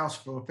block house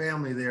for a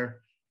family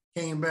there.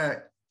 Came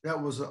back.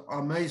 That was an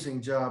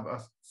amazing job. I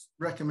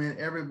recommend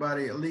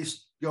everybody at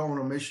least go on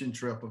a mission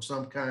trip of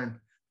some kind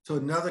to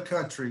another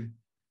country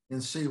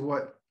and see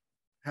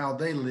how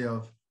they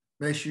live.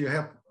 Makes you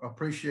help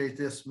appreciate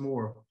this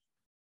more.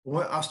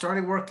 Well, I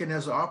started working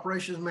as an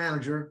operations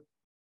manager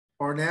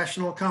for a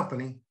national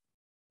company.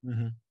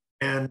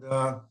 And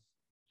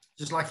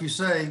just like you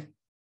say,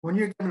 when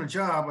you're given a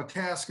job, a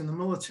task in the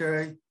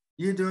military,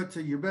 you do it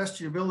to your best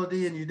of your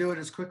ability and you do it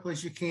as quickly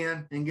as you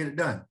can and get it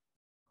done.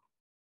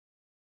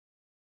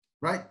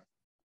 Right?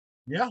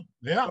 Yeah.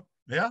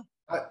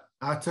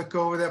 I took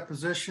over that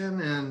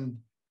position, and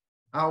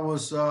I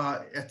was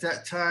at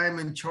that time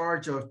in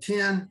charge of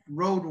 10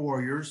 road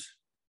warriors.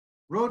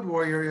 Road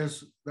warrior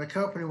is the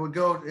company would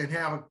go and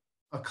have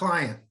a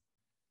client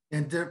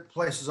in different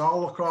places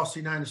all across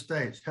the United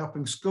States,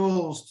 helping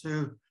schools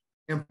to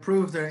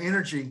improve their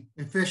energy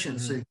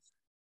efficiency.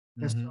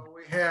 And so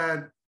we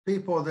had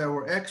people that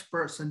were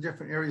experts in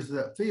different areas of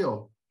that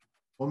field.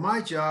 Well,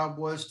 my job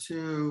was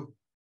to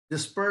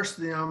disperse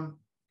them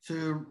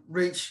to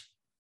reach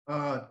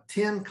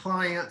 10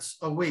 clients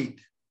a week.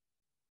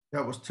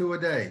 That was 2 a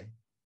day.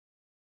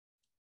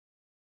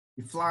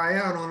 You fly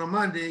out on a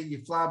Monday,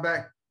 you fly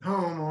back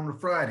home on a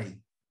Friday.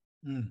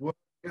 Well,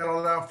 you got to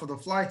allow for the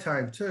flight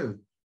time too.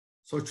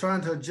 So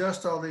trying to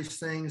adjust all these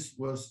things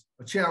was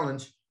a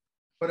challenge,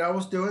 but I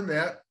was doing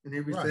that and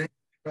everything. Right.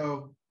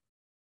 So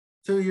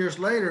 2 years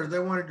later, they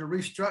wanted to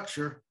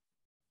restructure.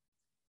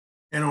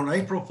 And on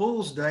April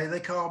Fool's Day,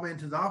 they called me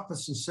into the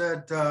office and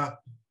said,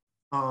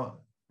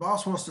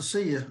 boss wants to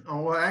see you.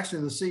 Well,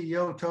 actually, the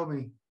CEO told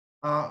me,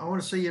 I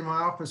want to see you in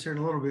my office here in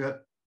a little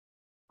bit.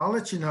 I'll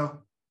let you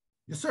know.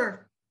 Yes,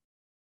 sir.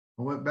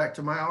 I went back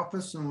to my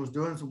office and was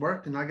doing some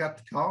work, and I got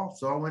the call.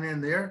 So I went in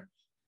there,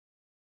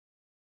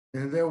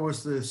 and there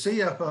was the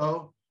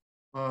CFO,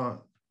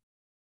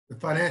 the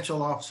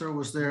financial officer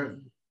was there,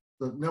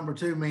 the number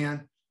 2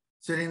 man,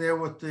 sitting there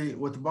with the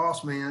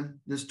boss man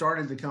that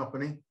started the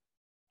company,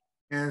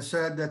 and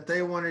said that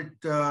they wanted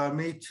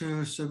me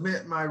to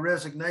submit my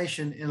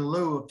resignation in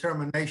lieu of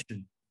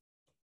termination.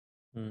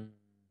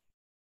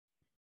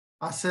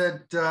 I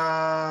said,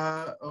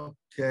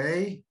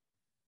 okay,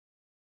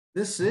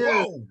 this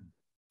is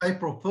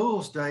April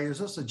Fool's Day. Is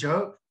this a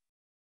joke?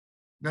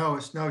 No,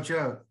 it's no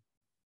joke.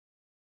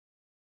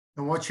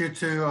 I want you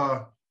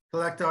to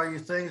collect all your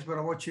things, but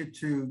I want you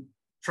to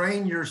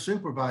train your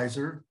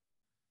supervisor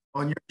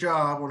on your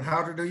job, on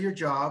how to do your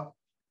job,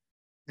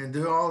 and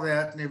do all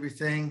that and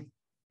everything,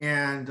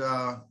 and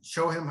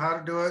show him how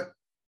to do it,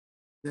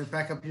 then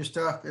pack up your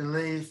stuff and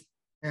leave,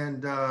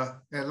 and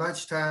at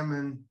lunchtime,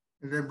 and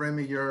then bring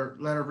me your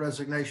letter of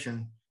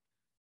resignation.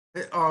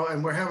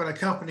 And we're having a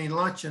company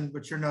luncheon,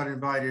 but you're not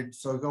invited,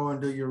 so go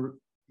and do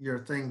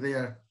your thing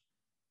there.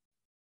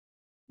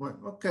 Went,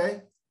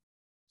 okay.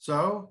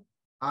 So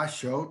I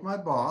showed my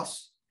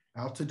boss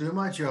how to do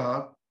my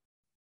job.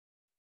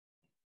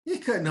 He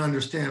couldn't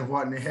understand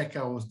what in the heck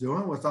I was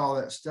doing with all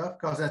that stuff,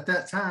 because at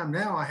that time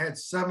now I had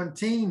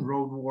 17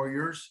 road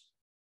warriors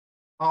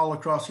all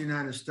across the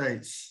United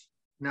States.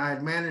 Now I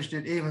had managed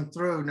it even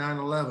through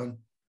 9/11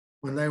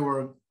 when they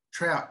were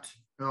trapped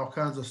and all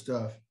kinds of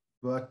stuff.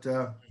 But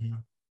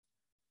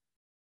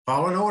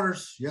following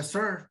orders, yes,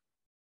 sir.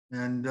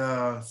 And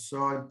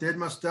so I did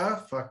my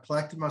stuff. I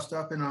collected my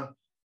stuff in a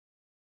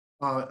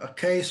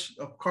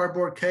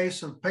cardboard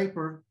case of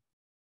paper,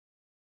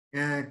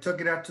 and took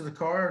it out to the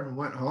car and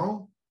went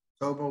home.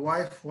 Told my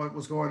wife what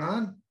was going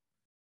on.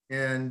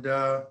 And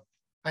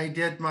I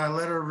did my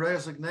letter of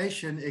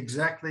resignation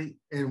exactly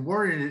and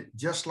worded it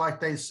just like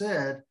they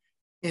said,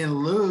 in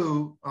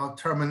lieu of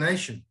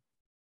termination.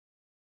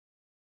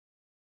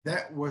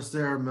 That was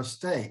their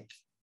mistake,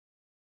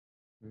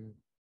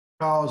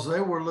 because they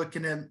were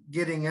looking at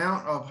getting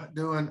out of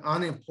doing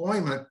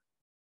unemployment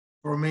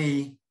for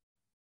me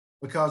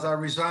because I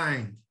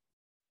resigned.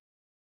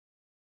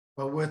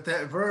 But with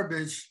that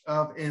verbiage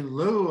of in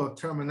lieu of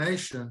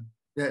termination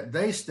that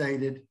they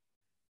stated,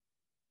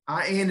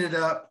 I ended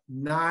up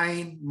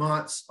 9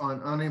 months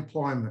on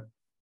unemployment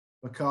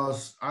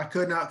because I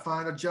could not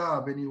find a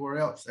job anywhere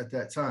else at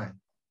that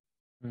time.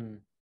 And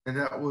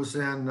that was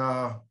in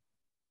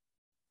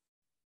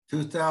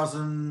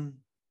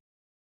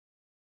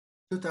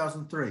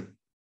 2003.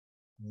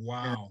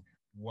 Wow.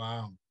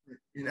 Wow.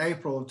 In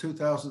April of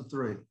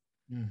 2003.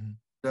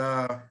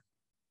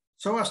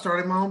 So I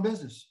started my own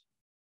business.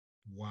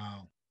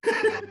 Wow.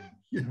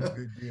 You know?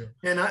 Good deal.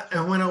 And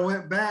when I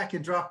went back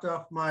and dropped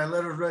off my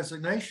letter of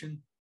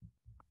resignation,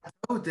 I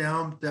told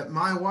them that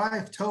my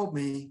wife told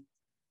me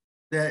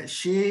that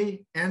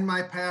she and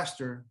my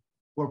pastor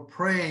were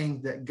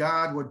praying that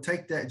God would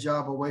take that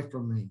job away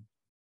from me.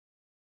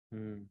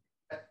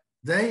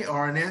 They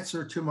are an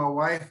answer to my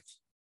wife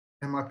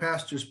and my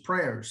pastor's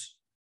prayers.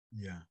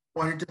 Yeah. I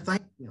wanted to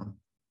thank them.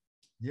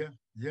 Yeah.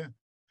 Yeah.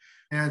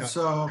 And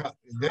so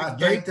I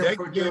they thank them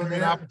for gave doing me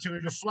an that.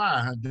 opportunity to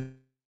fly. Huh?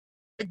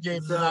 They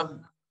gave me an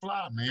opportunity to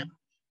fly, man.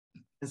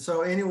 And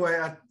so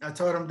anyway, I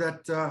told them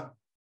that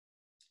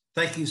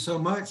thank you so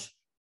much,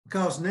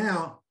 because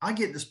now I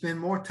get to spend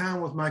more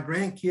time with my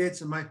grandkids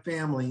and my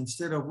family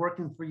instead of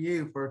working for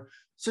you for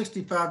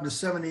 65 to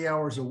 70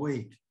 hours a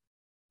week.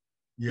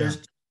 Yeah.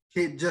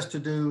 Just to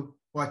do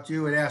what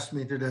you had asked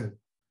me to do.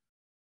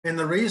 And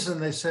the reason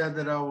they said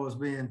that I was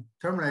being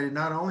terminated,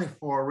 not only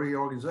for a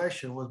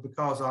reorganization, was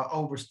because I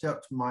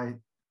overstepped my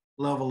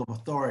level of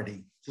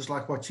authority, just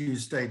like what you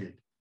stated.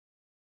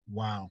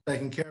 Wow.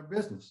 Taking care of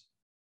business.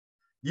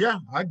 Yeah,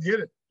 I get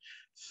it.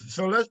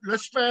 So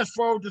let's fast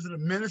forward to the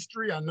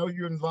ministry. I know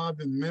you're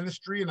involved in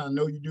ministry, and I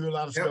know you do a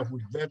lot of stuff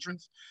with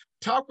veterans.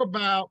 Talk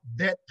about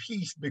that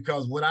piece,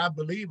 because what I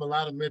believe a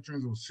lot of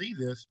veterans will see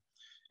this,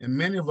 and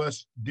many of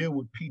us deal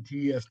with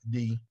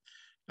PTSD.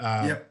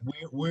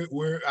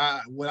 We're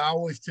what I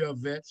always tell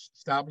vets: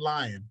 stop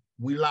lying.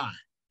 We lie.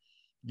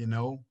 You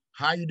know,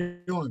 how you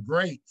doing?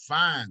 Great,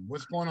 fine.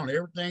 What's going on?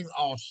 Everything's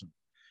awesome,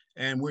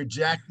 and we're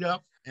jacked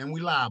up, and we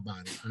lie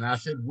about it. And I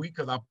said we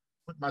because I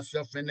put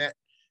myself in that.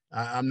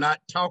 I'm not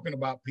talking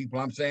about people.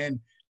 I'm saying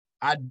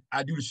I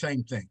do the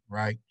same thing,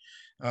 right?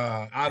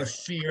 Out of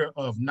fear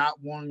of not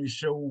wanting to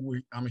show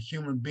I'm a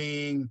human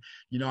being.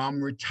 You know,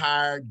 I'm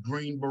retired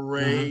Green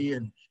Beret,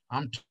 and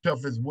I'm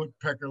tough as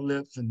woodpecker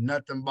lips, and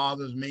nothing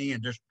bothers me,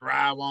 and just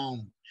drive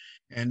on.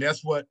 And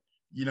that's what,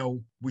 you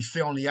know, we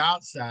say on the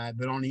outside,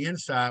 but on the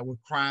inside, we're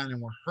crying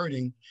and we're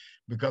hurting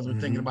because we're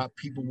thinking about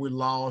people we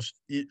lost,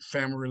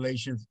 family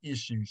relations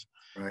issues.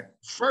 Right.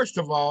 First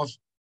of all,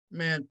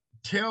 man,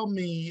 tell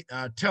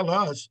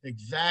us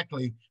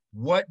exactly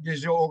what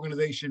does your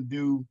organization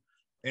do,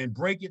 and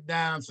break it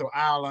down so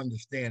I'll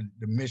understand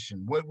the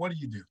mission. What do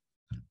you do?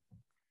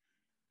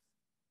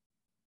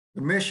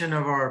 The mission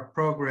of our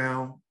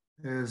program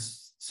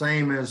is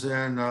same as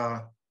in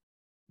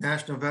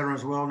National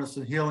Veterans Wellness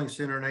and Healing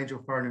Center in Angel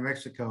Fire, New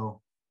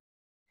Mexico.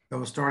 That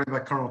was started by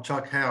Colonel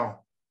Chuck Howe.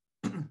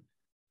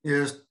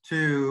 Is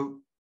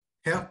to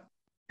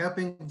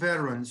helping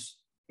veterans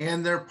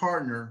and their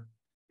partner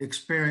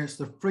experience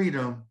the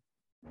freedom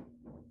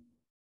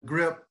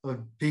grip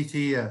of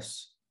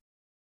PTS.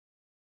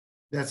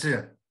 That's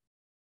it.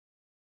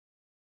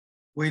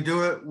 We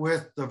do it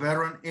with the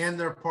veteran and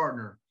their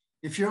partner.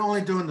 If you're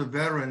only doing the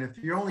veteran, if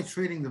you're only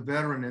treating the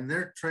veteran and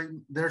their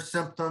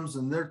symptoms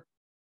and their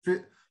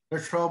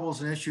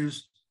troubles and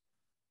issues,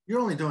 you're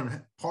only doing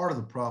part of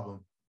the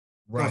problem.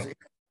 Right. Because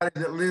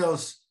everybody that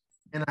lives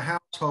in a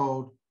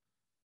household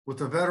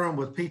with a veteran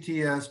with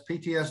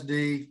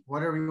PTSD,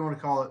 whatever you want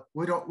to call it,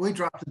 we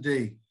drop the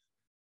D,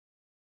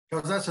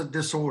 because that's a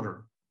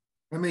disorder.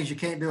 That means you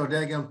can't do a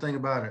daggum thing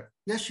about it.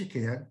 Yes, you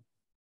can.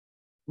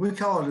 We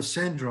call it a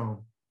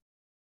syndrome,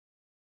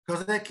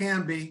 because that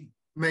can be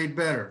made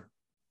better.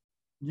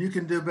 You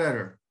can do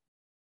better.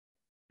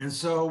 And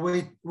so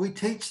we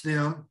teach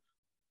them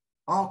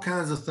all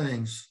kinds of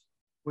things.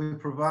 We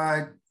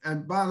provide,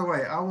 and by the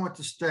way, I want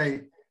to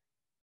state,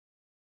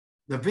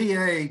 the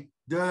VA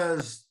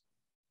does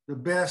the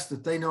best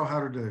that they know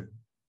how to do.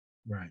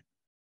 Right.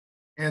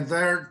 And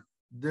their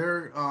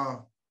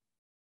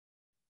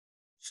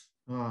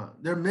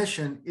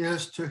mission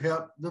is to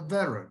help the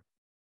veteran.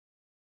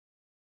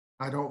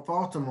 I don't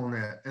fault them on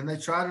that. And they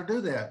try to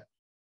do that.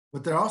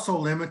 But they're also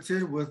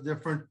limited with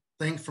different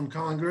things from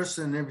Congress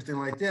and everything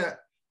like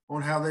that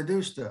on how they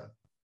do stuff.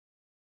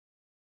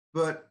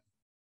 But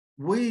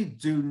we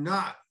do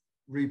not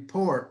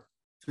report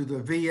to the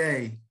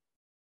VA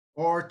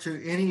or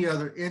to any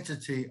other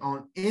entity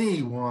on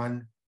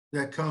anyone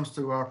that comes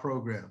through our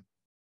program.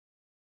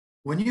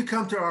 When you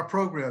come to our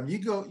program, you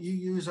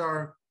use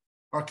our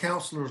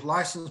counselors,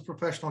 licensed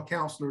professional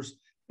counselors,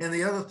 and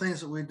the other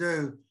things that we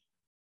do.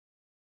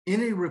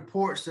 Any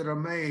reports that are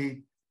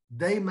made,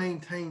 they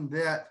maintain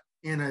that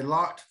in a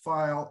locked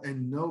file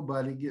and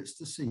nobody gets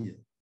to see it.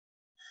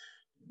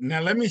 Now,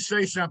 let me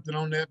say something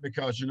on that,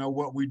 because you know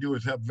what we do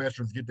is help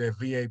veterans get their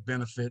VA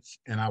benefits.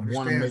 And I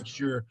want to make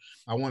sure,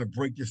 I want to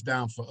break this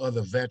down for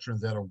other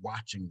veterans that are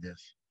watching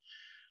this.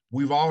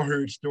 We've all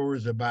heard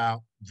stories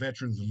about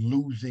veterans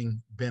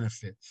losing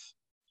benefits,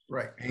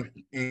 right?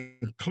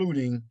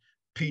 Including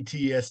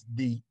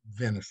PTSD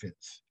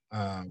benefits.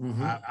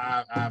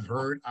 I've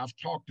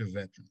talked to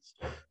veterans.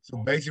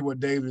 So basically what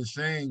David is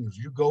saying, if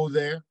you go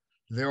there,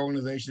 their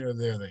organization are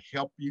there to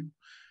help you.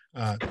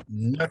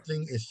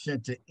 Nothing is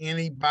sent to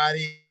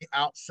anybody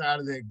outside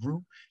of that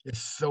group. It's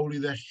solely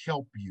to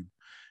help you.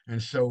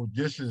 And so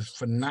this is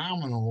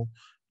phenomenal,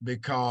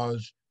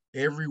 because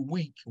every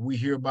week we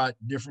hear about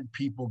different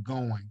people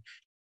going.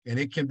 And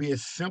it can be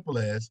as simple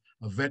as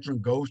a veteran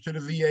goes to the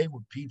VA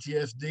with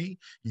PTSD.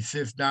 He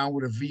sits down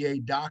with a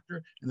VA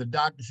doctor, and the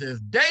doctor says,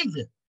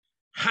 "David,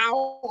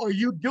 how are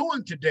you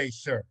doing today,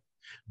 sir?"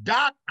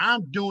 "Doc,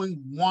 I'm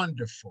doing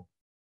wonderful."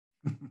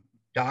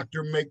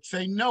 Doctor may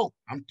say no.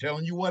 I'm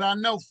telling you what I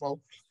know,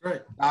 folks.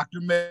 Right.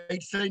 Doctor may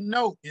say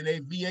no in a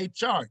VA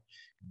chart.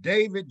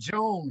 David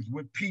Jones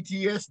with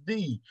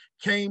PTSD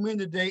came in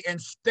today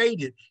and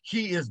stated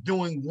he is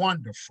doing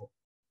wonderful.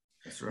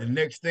 That's right. The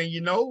next thing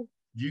you know,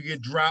 you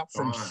get dropped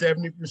from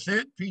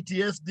 70%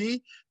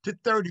 PTSD to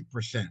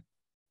 30%.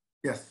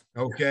 Yes.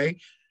 Okay.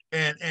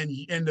 And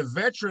the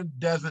veteran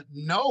doesn't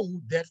know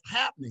that's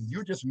happening.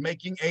 You're just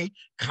making a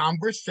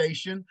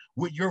conversation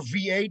with your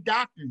VA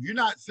doctor. You're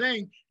not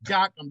saying,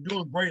 "Doc, I'm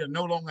doing great. I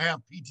no longer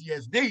have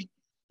PTSD."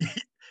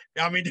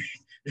 I mean,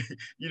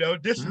 you know,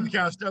 this is the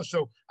kind of stuff.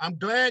 So I'm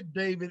glad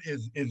David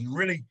is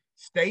really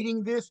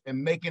stating this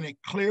and making it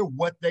clear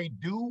what they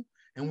do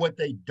and what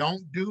they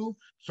don't do,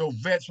 so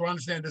vets will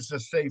understand this is a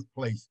safe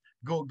place.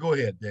 Go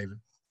ahead,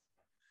 David.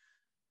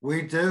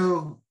 We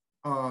do.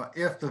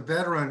 If the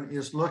veteran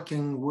is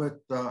looking with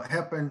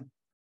helping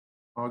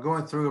or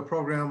going through a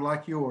program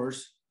like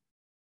yours,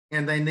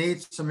 and they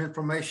need some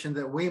information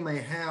that we may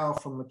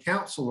have from the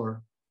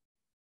counselor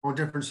on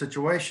different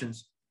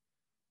situations,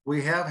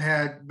 we have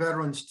had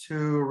veterans to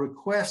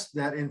request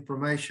that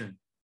information.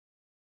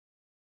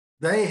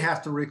 They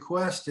have to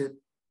request it,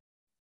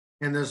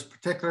 and there's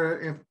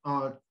particular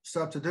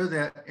stuff to do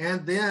that.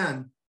 And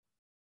then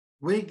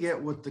we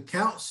get with the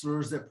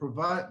counselors that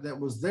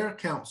was their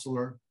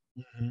counselor,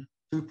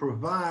 to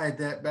provide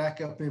that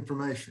backup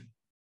information.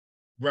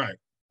 Right.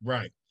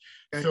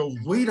 And so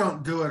we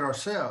don't do it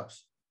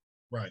ourselves.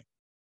 Right.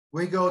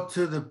 We go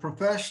to the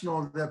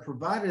professional that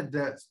provided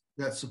that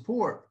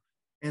support,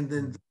 and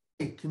then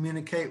they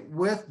communicate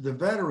with the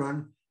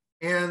veteran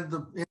and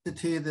the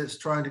entity that's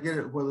trying to get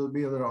it, whether it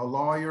be a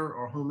lawyer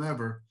or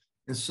whomever.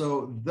 And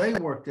so they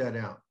work that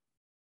out.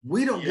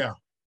 We don't get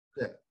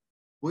that.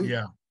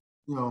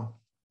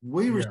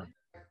 We respect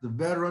the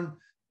veteran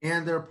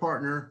and their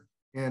partner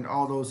and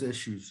all those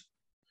issues.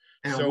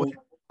 And so we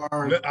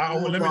are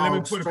let me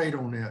put straight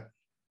on that.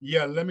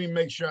 Yeah, let me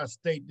make sure I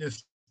state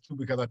this too,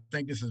 because I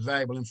think this is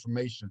valuable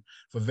information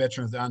for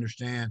veterans to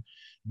understand.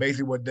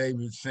 Basically what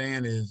David is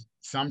saying is,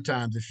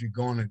 sometimes if you're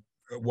going to,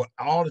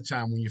 all the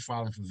time when you're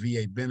filing for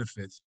VA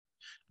benefits,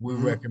 we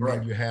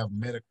recommend you have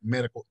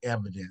medical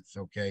evidence,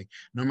 okay?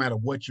 No matter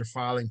what you're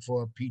filing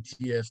for,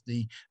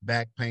 PTSD,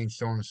 back pain,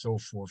 so on and so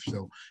forth.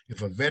 So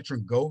if a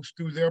veteran goes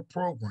through their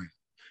program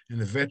and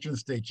the veteran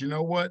states, "You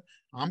know what,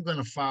 I'm going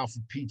to file for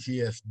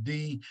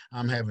PTSD,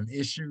 I'm having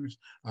issues,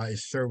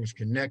 it's service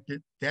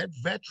connected," that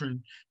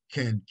veteran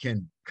can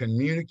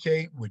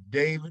communicate with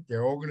David,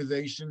 their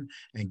organization,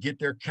 and get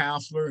their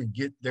counselor and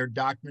get their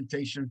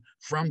documentation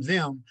from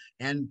them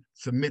and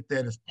submit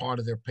that as part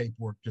of their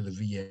paperwork to the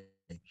VA.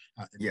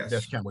 Yes.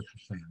 That's kind of what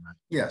you're saying, right?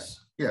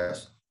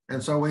 Yes.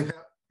 And so we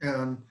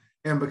have,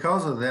 and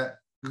because of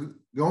that,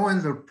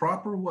 going the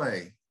proper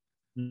way,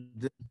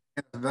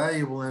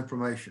 valuable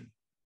information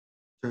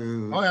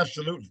to. Oh,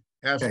 absolutely.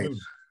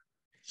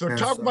 So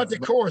talk about the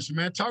course,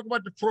 man. Talk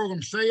about the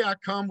program. Say I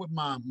come with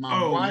my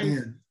wife.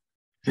 Man.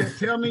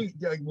 Tell me,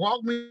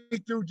 walk me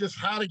through just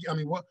how to,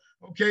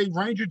 okay,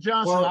 Ranger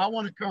Johnson, I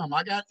want to come.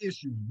 I got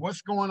issues.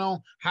 What's going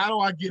on? How do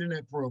I get in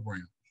that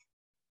program?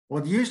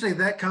 Well, usually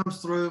that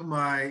comes through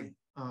my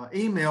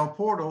email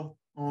portal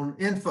on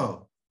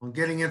info, on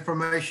getting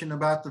information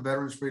about the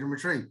Veterans Freedom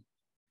Retreat.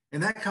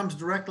 And that comes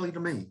directly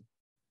to me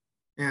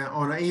and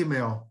on an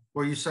email.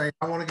 where you say,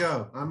 I want to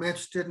go, I'm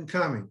interested in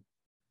coming.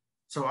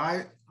 So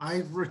I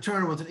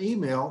return with an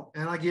email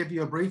and I give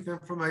you a brief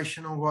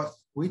information on what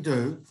we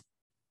do,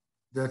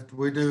 that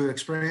we do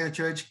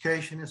experiential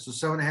education. It's a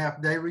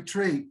 7.5-day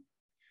retreat.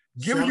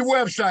 Give me your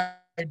website,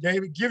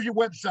 David. Give your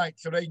website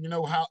so they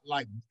know how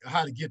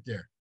to get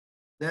there.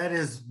 That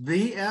is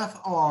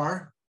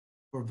VFR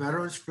for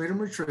Veterans Freedom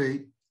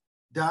Retreat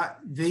 .vet,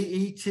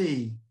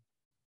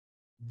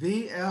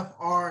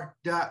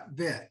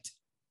 VFR.vet.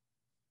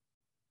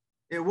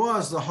 It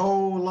was the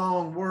whole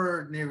long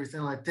word and everything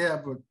like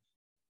that, but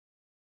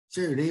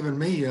shoot, even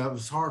me, it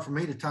was hard for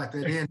me to type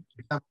that in.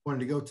 I wanted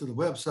to go to the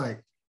website.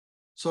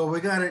 So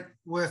we got it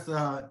with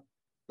the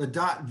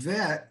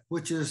 .vet,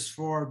 which is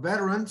for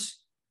veterans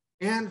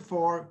and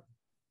for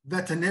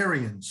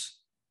veterinarians.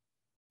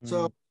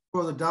 So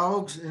for the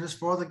dogs and it's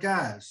for the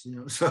guys, you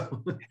know,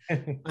 so.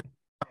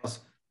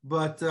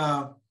 But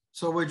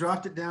so we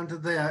dropped it down to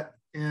that,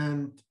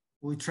 and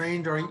we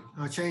changed our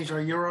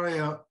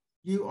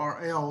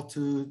URL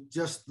to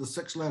just the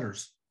 6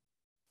 letters.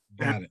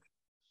 Got it.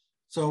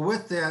 So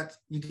with that,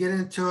 you get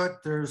into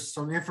it. There's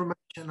some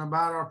information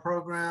about our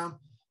program.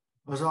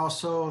 There's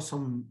also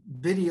some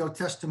video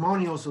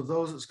testimonials of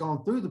those that's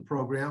gone through the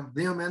program,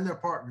 them and their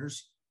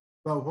partners,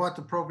 about what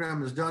the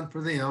program has done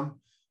for them,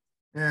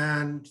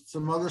 and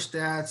some other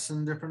stats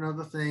and different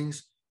other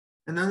things.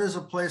 And then there's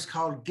a place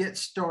called Get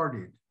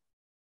Started.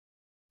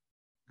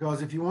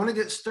 Because if you want to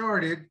get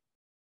started,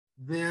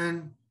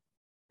 then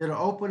it'll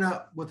open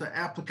up with an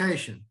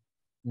application.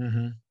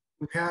 Mm-hmm.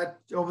 We've had,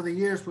 over the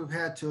years, we've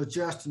had to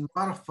adjust and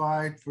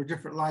modify for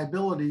different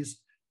liabilities.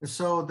 And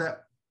so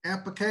that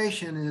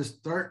application is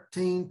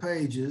 13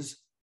 pages,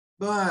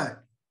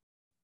 but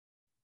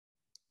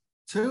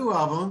 2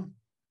 of them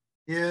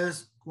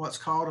is what's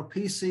called a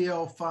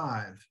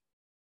PCL5.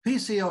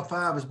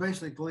 PCL5 is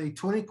basically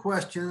 20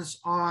 questions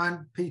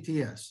on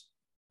PTS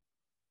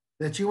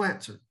that you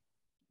answer.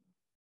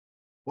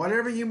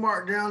 Whatever you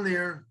mark down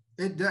there,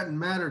 it doesn't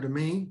matter to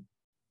me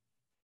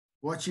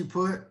what you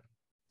put.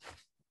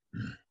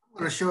 I'm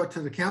going to show it to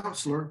the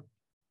counselor,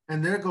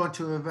 and they're going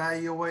to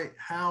evaluate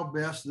how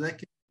best they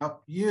can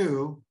help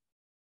you.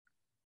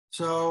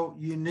 So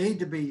you need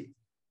to be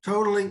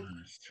totally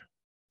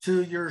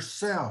to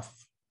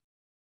yourself.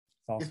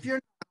 Awesome. If you're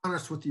not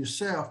honest with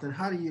yourself, then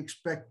how do you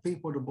expect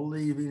people to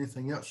believe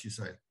anything else you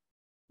say?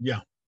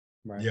 Yeah.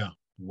 Right. Yeah.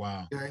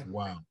 Wow. Okay.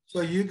 Wow. So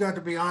you got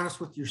to be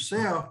honest with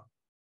yourself.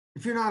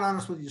 If you're not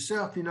honest with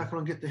yourself, you're not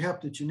going to get the help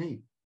that you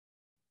need.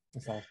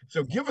 That's awesome.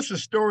 So give us a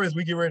story as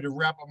we get ready to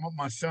wrap up.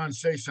 My son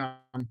say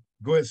something.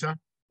 Go ahead, son.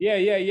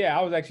 Yeah.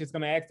 I was actually just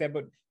going to ask that,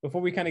 but before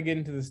we kind of get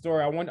into the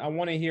story, I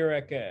want to hear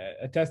like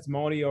a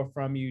testimonial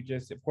from you.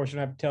 Just, of course, you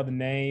don't have to tell the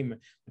name.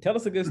 Tell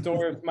us a good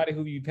story of somebody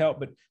who you've helped.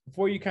 But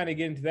before you kind of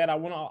get into that, I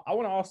want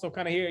to also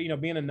kind of hear, you know,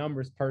 being a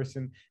numbers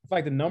person, I feel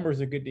like the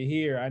numbers are good to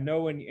hear. I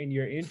know in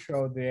your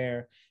intro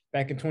there,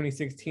 back in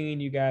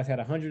 2016, you guys had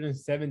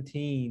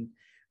 117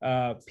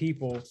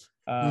 people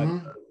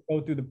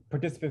go through, the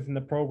participants in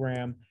the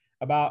program.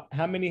 About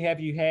how many have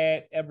you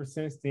had ever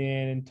since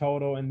then in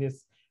total? And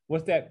this,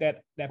 what's that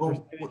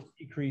percentage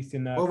decrease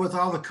in? Well, with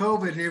all the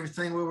COVID and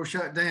everything, we were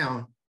shut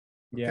down.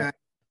 Okay? Yeah.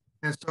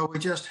 And so we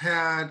just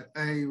had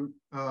a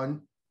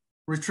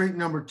retreat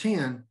number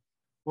 10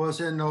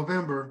 was in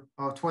November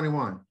of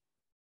 21.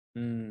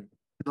 The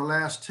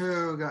last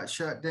 2 got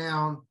shut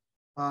down,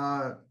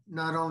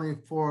 not only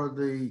for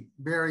the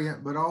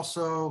variant, but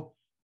also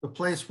the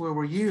place where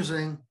we're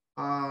using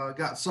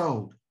got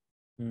sold.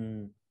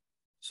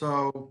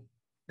 So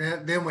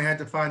then we had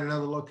to find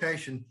another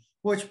location,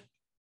 which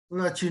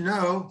will let you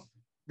know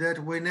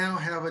that we now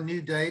have a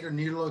new date, a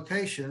new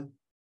location,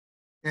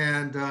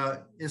 and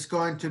it's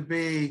going to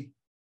be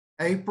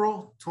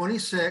April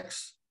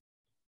 26th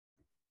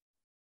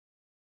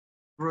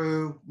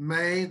through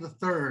May the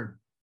 3rd.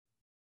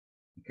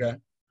 Okay.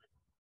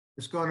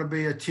 It's going to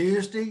be a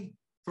Tuesday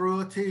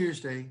through a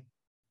Tuesday,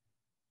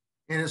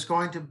 and it's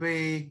going to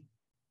be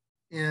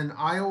in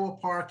Iowa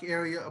Park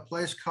area, a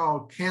place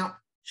called Camp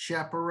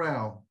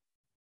Chaparral.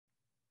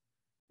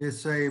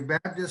 It's a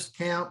Baptist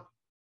camp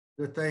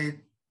that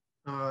they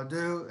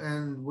do,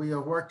 and we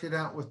have worked it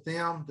out with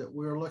them that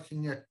we're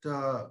looking at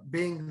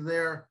being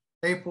there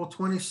April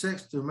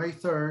 26th to May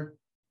 3rd,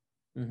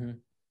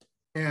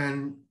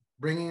 and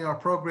bringing our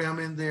program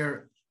in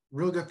there.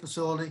 Real good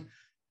facility.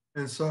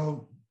 And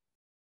so,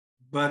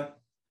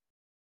 but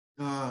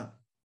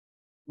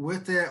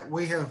with that,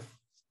 we have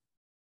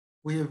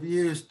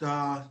used,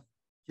 I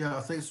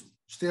think it's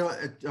still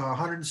at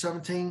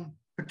 117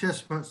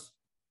 participants.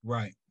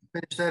 Right.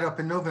 Finished that up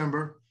in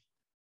November.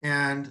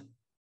 And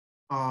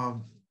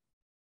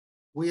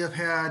we have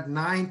had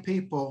 9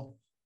 people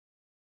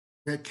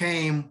that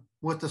came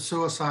with the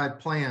suicide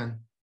plan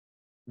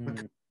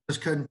because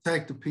just couldn't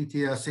take the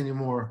PTS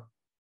anymore.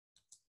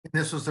 And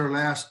this was their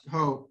last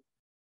hope.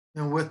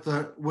 And with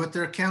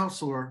their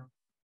counselor,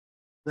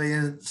 they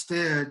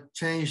instead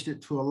changed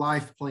it to a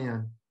life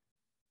plan.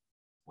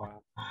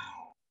 Wow.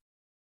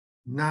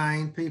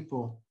 9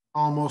 people,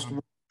 almost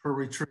per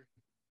retreat.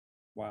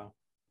 Wow.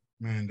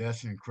 Man,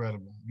 that's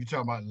incredible. You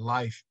talk about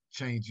life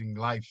changing,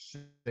 life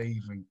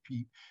saving,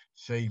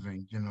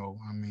 saving. You know,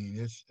 I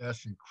mean,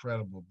 that's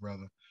incredible,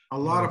 brother. A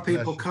What lot a of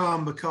people blessing.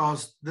 come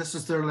because this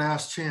is their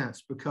last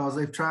chance because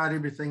they've tried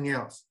everything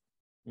else.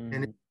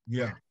 And Mhm.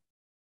 Yeah.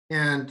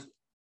 and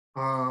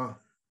uh,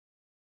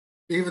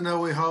 even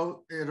though we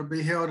hope it'll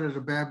be held at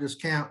a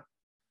Baptist camp,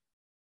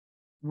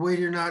 we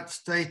do not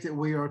state that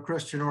we are a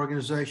Christian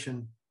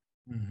organization.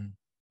 Hmm.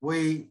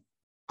 We,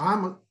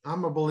 I'm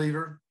a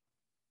believer,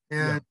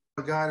 Yeah. and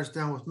what God has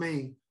done with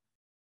me.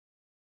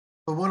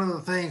 But one of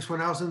the things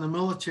when I was in the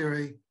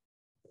military,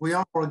 we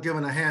all were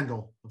given a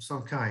handle of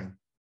some kind.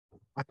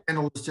 A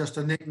handle is just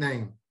a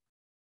nickname.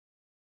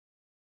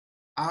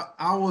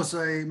 I was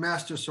a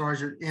master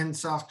sergeant in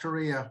South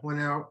Korea when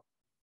I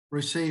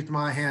received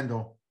my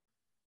handle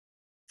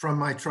from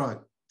my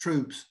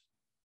troops.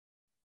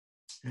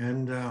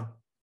 And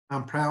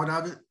I'm proud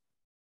of it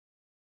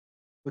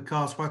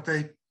because what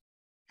they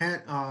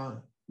had,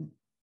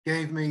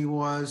 gave me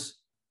was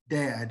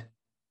dad.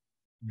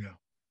 Yeah.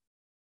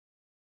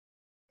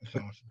 That's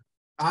awesome.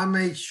 I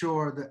made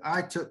sure that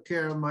I took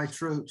care of my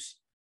troops,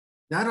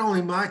 not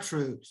only my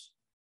troops,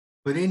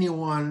 but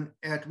anyone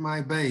at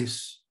my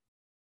base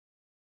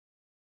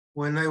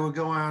when they would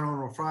go out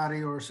on a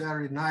Friday or a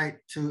Saturday night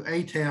to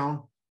a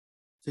town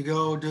to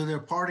go do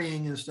their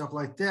partying and stuff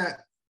like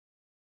that.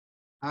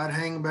 I'd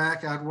hang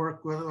back, I'd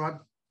work with them,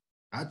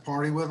 I'd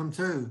party with them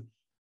too.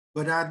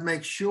 But I'd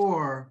make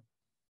sure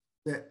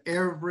that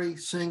every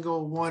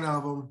single one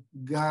of them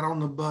got on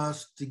the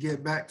bus to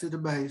get back to the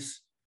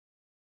base.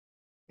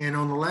 And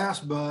on the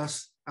last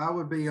bus, I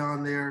would be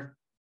on there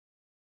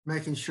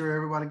making sure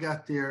everybody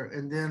got there.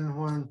 And then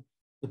when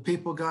the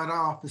people got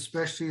off,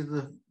 especially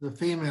the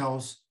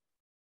females,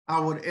 I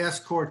would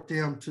escort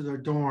them to their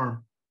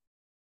dorm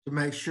to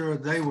make sure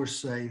they were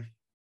safe.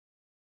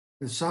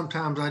 And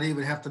sometimes I'd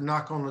even have to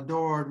knock on the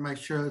door to make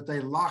sure that they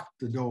locked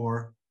the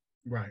door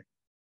Right.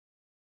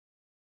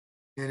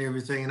 and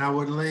everything. And I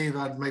wouldn't leave.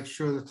 I'd make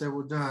sure that they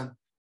were done.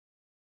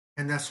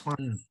 And that's when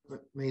Mm. it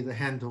took me the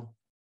handle.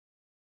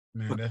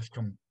 Man, But that's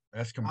I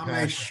made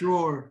compassion.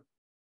 sure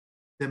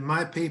that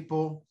my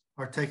people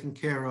are taken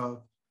care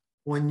of.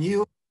 When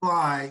you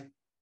apply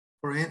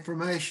for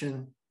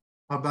information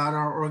about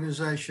our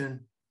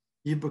organization,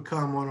 you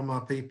become one of my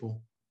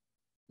people.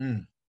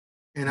 Mm.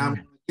 And Mm. I'm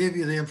going to give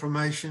you the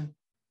information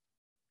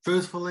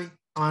truthfully,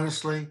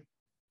 honestly,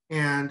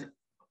 and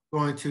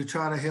going to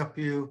try to help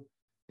you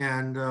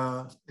and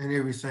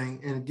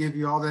everything and give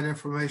you all that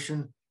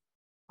information.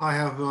 I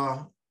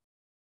have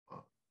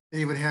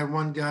even had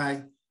one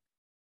guy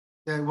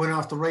that went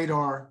off the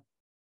radar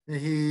and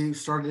he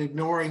started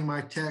ignoring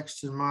my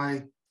texts and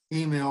my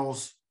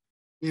emails,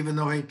 even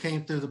though he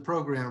came through the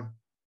program.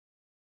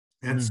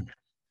 And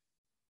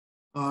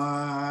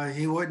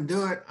he wouldn't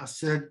do it. I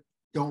said,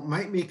 don't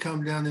make me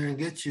come down there and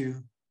get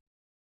you.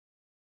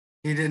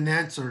 He didn't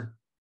answer.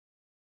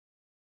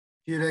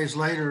 A few days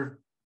later,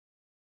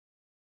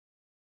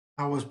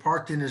 I was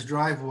parked in his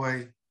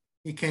driveway.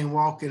 He came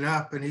walking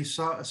up and he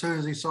saw, as soon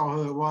as he saw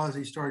who it was,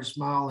 he started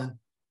smiling.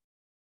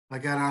 I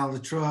got out of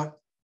the truck,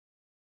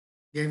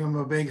 gave him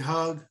a big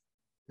hug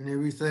and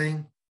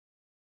everything.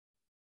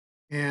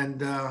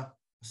 And I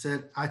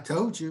said, I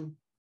told you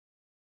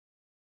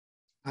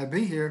I'd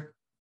be here.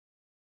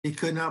 He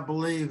could not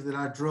believe that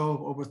I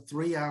drove over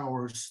 3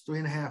 hours,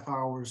 3.5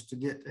 hours to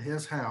get to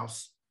his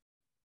house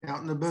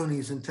out in the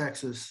boonies in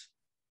Texas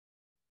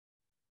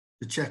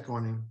to check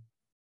on him.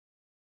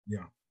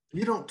 Yeah. If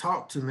you don't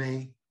talk to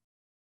me,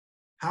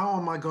 how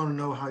am I going to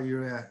know how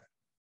you're at?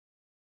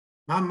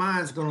 My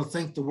mind's going to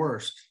think the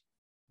worst.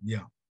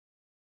 Yeah.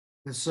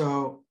 And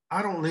so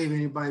I don't leave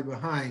anybody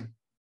behind.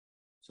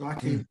 So I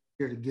came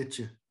here to get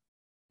you.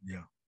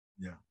 Yeah.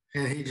 Yeah.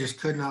 And he just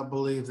could not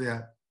believe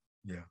that.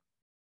 Yeah.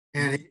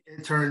 And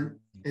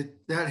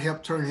that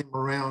helped turn him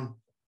around.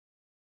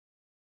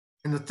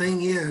 And the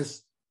thing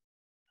is,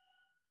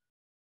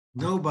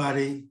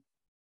 nobody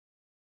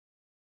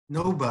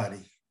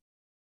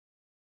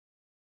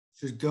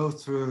should go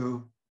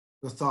through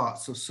the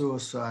thoughts of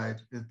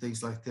suicide and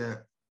things like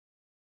that.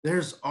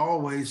 There's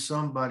always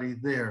somebody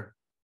there.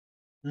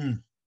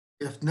 Mm.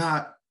 If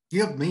not,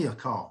 give me a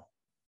call.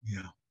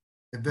 Yeah.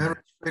 At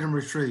Veterans Freedom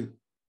Retreat,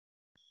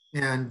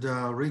 and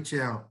reach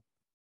out,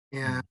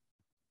 and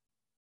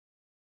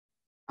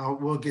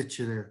we'll get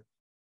you there.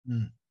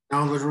 Mm.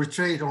 Now, the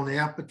retreat, on the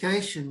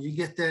application, you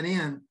get that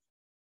in.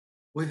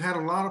 We've had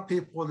a lot of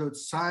people that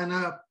sign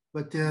up,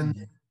 but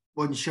then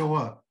wouldn't show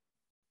up.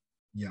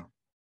 Yeah.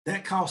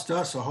 That cost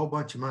us a whole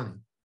bunch of money.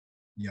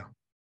 Yeah.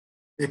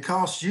 It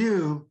costs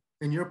you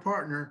and your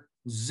partner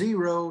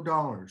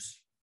 $0.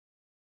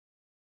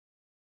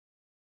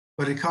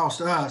 But it cost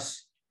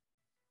us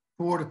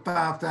 $4,000 to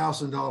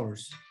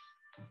 $5,000.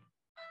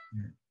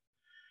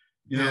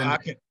 You know,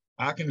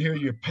 I can hear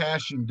your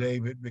passion,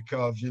 David,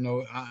 because you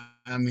know,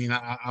 I mean,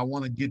 I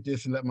want to get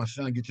this and let my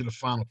son get to the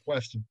final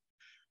question.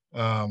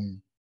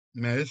 Man,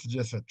 this is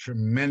just a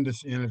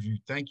tremendous interview.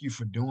 Thank you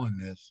for doing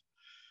this.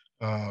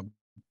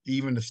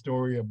 even the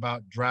story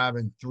about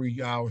driving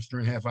 3 hours,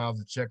 3.5 hours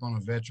to check on a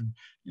veteran.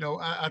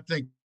 I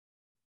think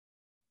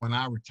when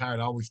I retired,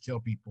 I always tell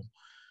people,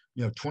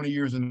 20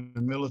 years in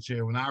the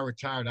military, when I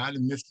retired, I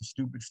didn't miss the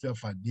stupid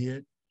stuff I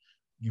did.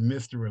 You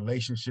miss the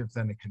relationships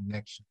and the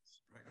connections.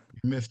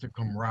 You miss the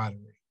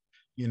camaraderie.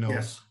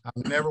 Yes. I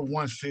never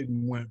once said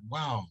and went,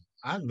 wow,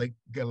 I like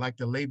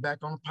to lay back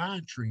on a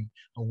pine tree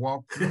or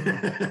walk through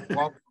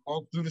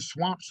the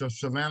swamps of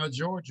Savannah,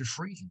 Georgia,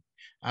 freezing.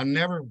 I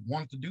never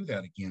wanted to do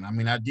that again. I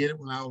mean, I did it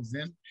when I was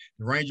in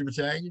the Ranger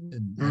Battalion,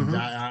 and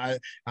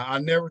I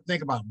never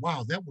think about,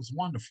 wow, that was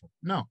wonderful.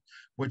 No,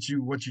 what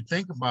you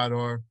think about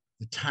are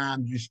the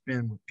time you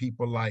spend with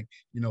people like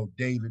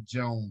David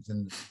Jones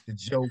and the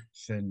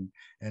jokes and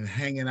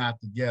hanging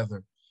out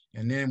together.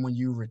 And then when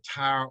you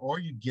retire or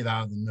you get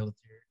out of the military,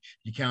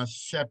 you kind of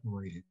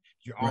separate it.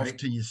 You're off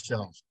to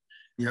yourself.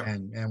 Yep.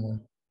 And when you're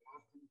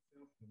off to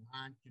yourself, the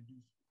mind can do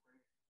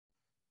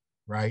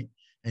right.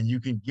 And you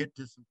can get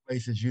to some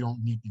places you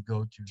don't need to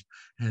go to.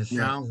 And it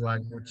sounds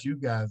like what you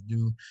guys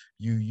do,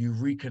 you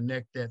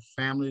reconnect that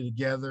family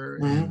together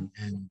and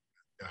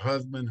the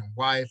husband and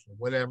wife or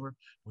whatever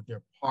with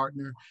their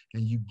partner,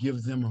 and you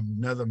give them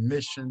another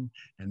mission,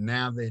 and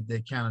now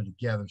they're kind of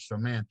together. So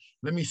man,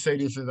 let me say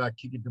this as I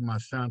kick it to my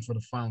son for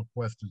the final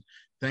question.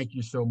 Thank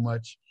you so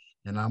much.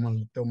 And I'm going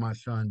to throw my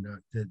son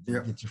to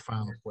get your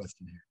final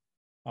question here.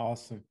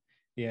 Awesome.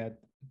 Yeah.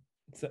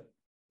 So,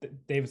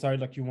 David, sorry,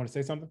 like you want to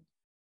say something?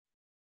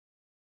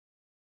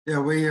 Yeah,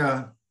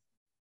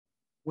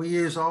 we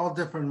use all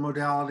different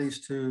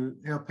modalities to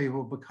help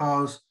people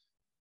because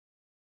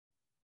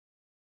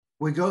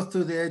we go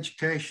through the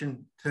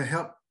education to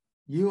help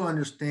you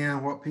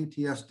understand what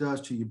PTSD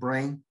does to your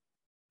brain,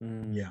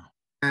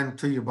 and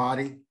to your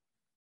body,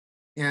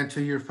 and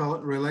to your fellow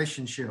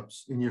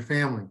relationships in your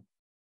family.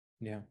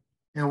 Yeah.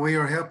 And we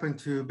are helping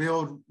to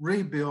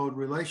rebuild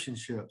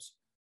relationships.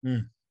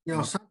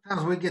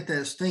 Sometimes we get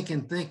that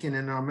stinking thinking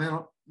in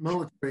our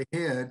military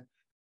head,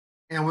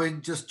 and we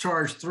just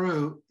charge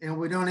through, and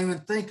we don't even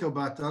think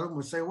about the other.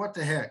 We say, what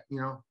the heck,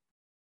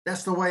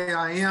 that's the way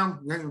I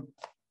am.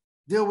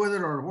 Deal with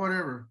it or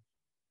whatever.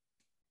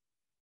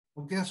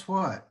 Well, guess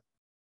what?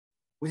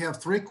 We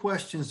have 3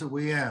 questions that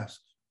we ask.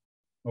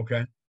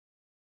 Okay.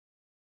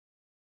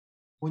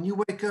 When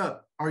you wake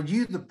up, are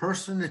you the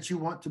person that you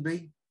want to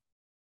be?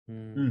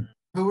 Who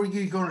are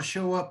you going to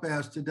show up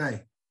as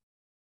today?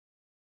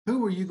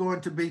 Who are you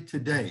going to be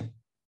today?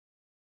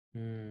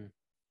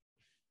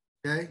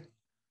 Okay.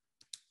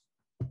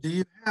 Do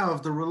you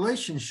have the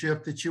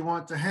relationship that you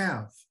want to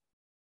have?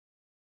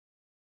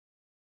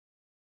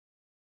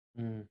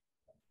 And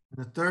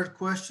the 3rd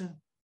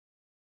question,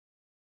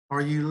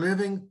 are you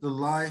living the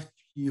life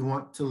you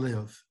want to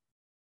live?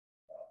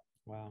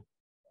 Wow.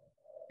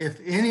 If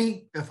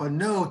a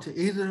no to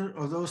either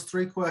of those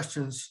 3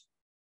 questions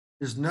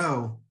is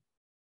no,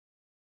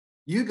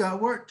 you got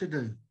work to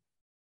do.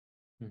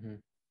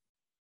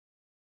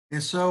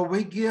 And so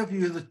we give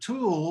you the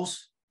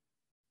tools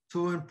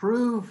to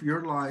improve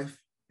your life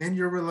and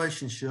your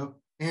relationship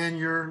and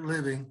your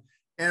living,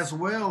 as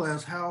well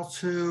as how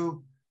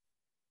to,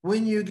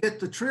 when you get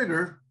the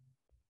trigger,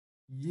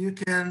 you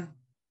can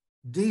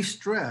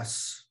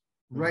de-stress,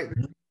 right?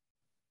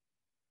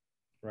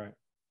 Right.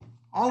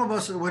 All of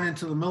us that went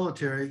into the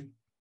military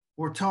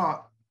were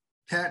taught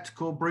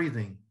tactical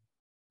breathing.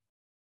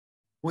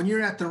 When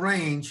you're at the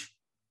range,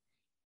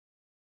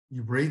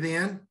 you breathe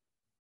in,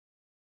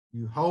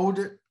 you hold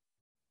it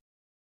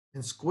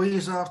and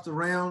squeeze off the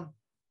round,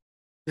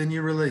 then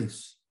you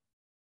release.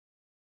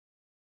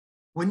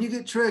 When you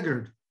get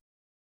triggered,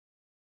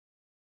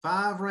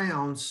 5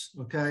 rounds,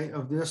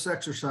 of this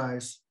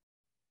exercise,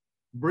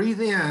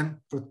 breathe in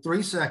for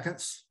 3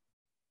 seconds,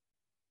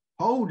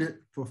 hold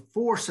it for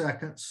 4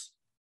 seconds,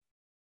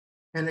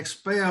 and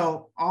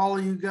expel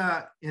all you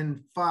got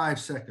in 5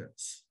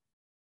 seconds.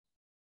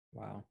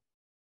 Wow.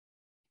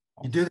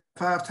 You do that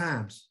 5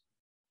 times.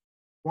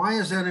 Why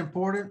is that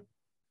important?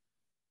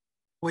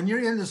 When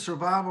you're in the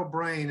survival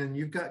brain and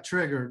you've got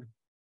triggered,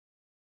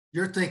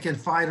 you're thinking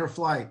fight or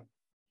flight.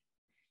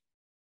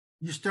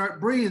 You start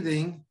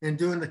breathing and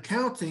doing the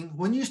counting.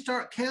 When you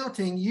start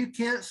counting, you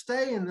can't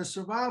stay in the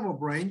survival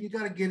brain. You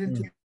got to get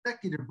into the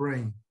executive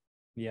brain.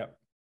 Yep.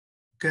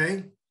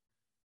 Okay.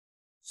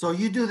 So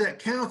you do that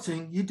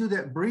counting, you do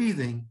that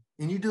breathing,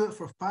 and you do it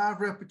for 5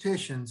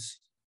 repetitions.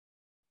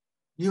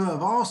 You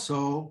have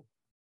also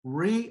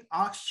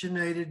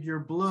reoxygenated your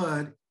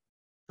blood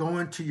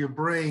going to your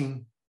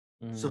brain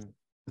so to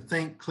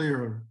think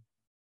clearer.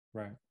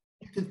 Right.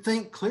 You can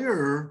think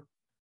clearer.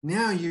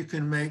 Now you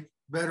can make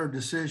better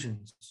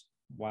decisions.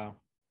 Wow.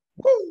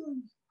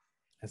 Woo!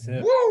 That's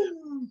it.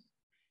 Woo!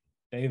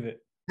 David.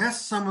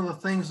 That's some of the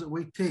things that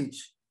we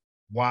teach.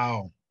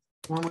 Wow.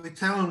 When we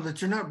tell them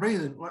that you're not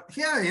breathing, well,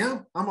 yeah, I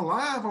am. I'm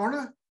alive, aren't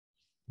I?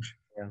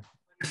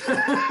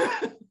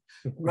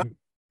 Right?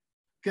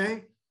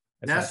 Okay.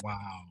 That's wow.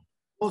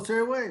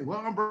 Military way. Well,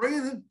 I'm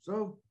breathing,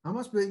 so I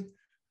must be.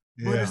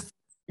 But it's the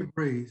way you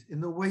breathe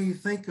and the way you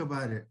think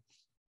about it.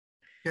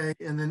 Okay.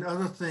 And then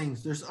other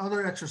things. There's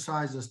other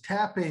exercises,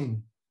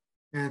 tapping.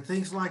 and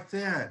things like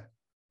that,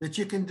 that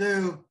you can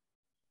do.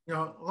 You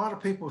know, a lot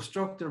of people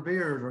stroke their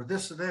beard or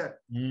this or that.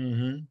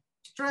 Mm-hmm.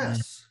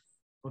 Stress,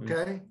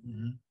 okay?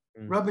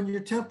 Mm-hmm. Rubbing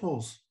your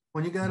temples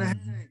when you got a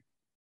headache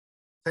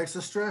takes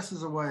the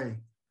stresses away.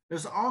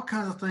 There's all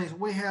kinds of things.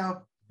 We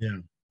have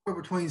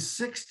between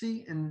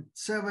 60 and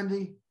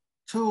 70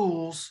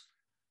 tools,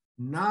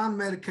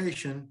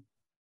 non-medication,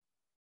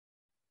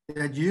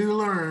 that you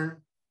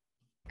learn,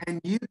 and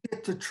you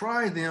get to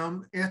try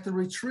them at the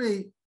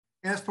retreat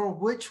as for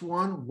which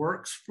one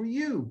works for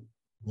you.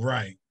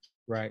 Right.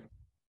 Right.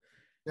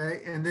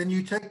 Okay. And then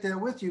you take that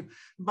with you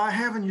by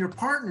having your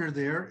partner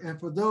there. And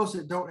for those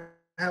that don't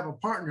have a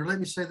partner, let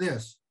me say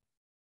this.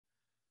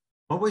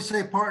 What we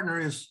say partner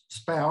is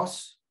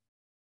spouse,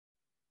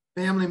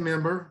 family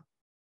member,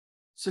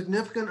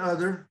 significant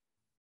other,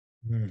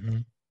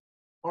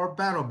 or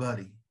battle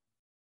buddy.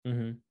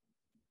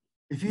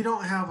 If you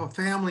don't have a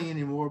family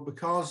anymore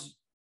because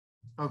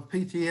of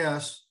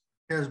PTS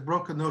has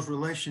broken those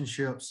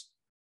relationships,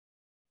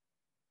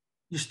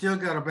 you still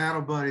got a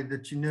battle buddy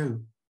that you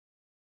knew.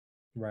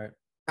 Right.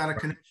 Got a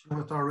connection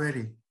with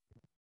already.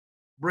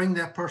 Bring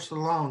that person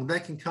along. They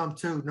can come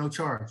too, no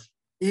charge,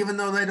 even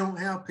though they don't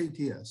have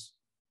PTS.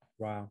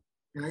 Wow.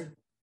 Okay.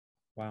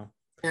 Wow.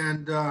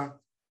 And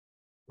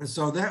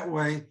so that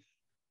way,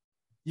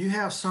 you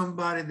have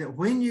somebody that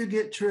when you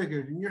get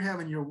triggered and you're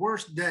having your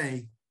worst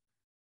day,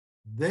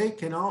 they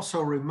can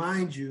also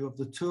remind you of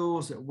the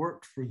tools that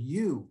worked for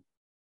you.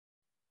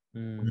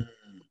 The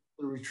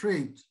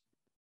retreat.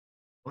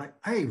 Like,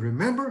 hey,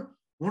 remember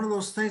one of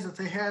those things that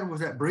they had was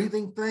that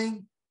breathing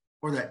thing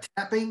or that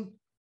tapping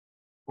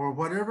or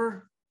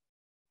whatever,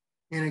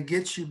 and it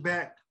gets you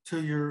back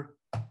to your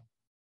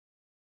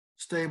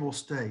stable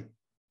state.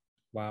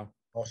 Wow.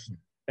 Awesome.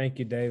 Thank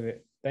you, David.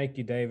 Thank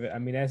you, David. I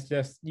mean, that's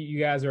just, you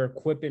guys are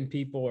equipping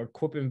people or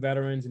equipping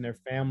veterans and their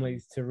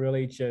families to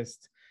really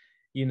just,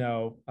 you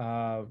know,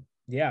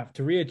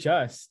 to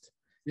readjust.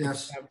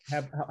 Yes.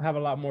 Have a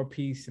lot more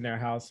peace in their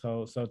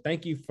household. So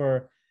thank you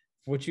for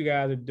what you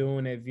guys are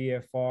doing at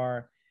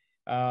VFR.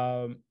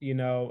 You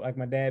know, like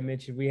my dad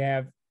mentioned, we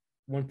have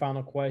one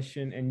final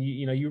question, and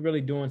you're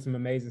really doing some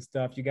amazing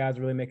stuff. You guys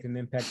are really making an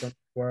impact on the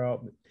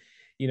world.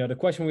 You know, the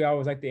question we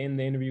always like to end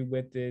the interview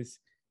with is,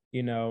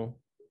 you know,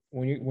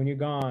 when you're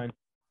gone,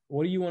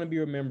 what do you want to be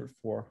remembered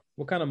for?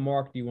 What kind of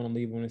mark do you want to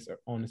leave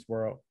on this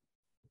world?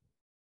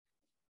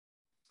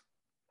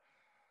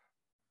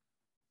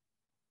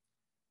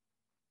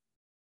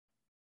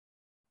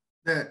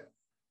 That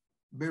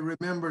be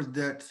remembered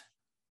that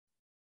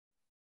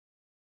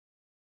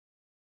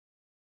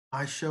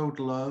I showed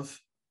love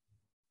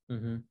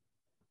to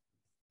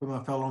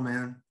my fellow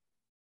man,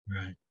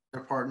 right,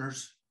 their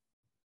partners,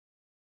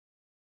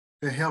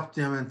 to help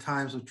them in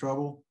times of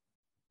trouble,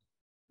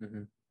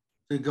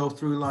 to go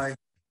through life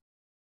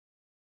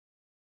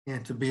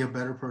and to be a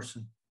better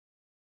person.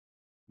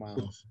 Wow.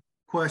 The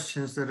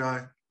questions that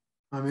I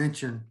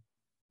mentioned,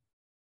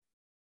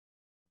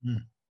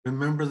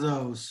 remember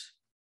those.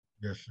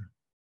 Yes, sir.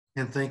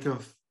 And think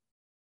of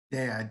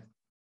Dad.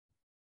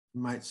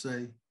 You might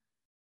say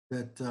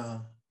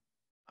that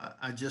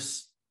I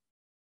just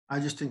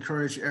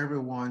encourage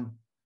everyone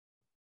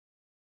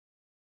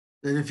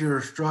that if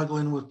you're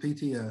struggling with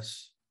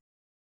PTS,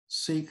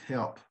 seek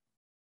help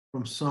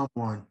from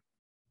someone,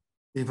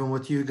 even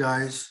with you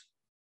guys,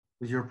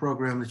 with your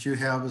program that you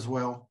have as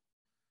well,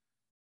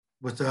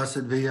 with us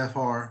at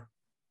VFR.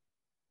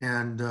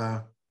 And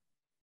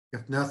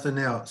if nothing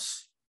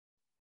else,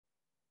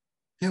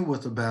 get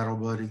with a battle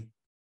buddy.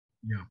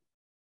 Yeah.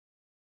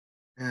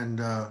 And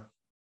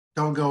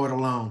don't go it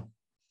alone.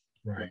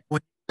 Right.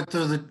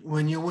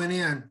 When you went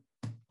in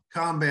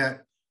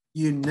combat,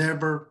 you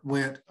never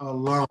went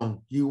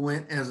alone. You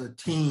went as a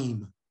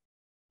team.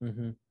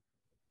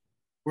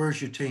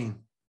 Where's your team?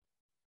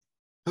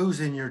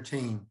 Who's in your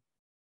team?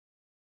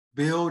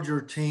 Build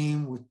your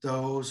team with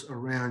those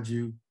around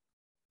you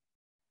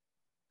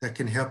that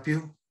can help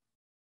you,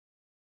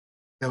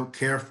 that will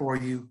care for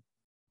you,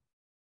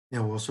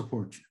 and will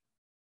support you.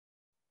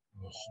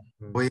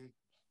 Awesome.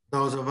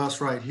 Those of us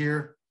right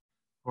here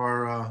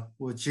are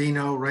with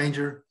Gino,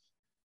 Ranger,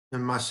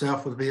 and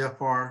myself with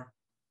VFR.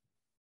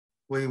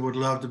 We would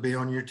love to be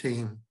on your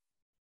team.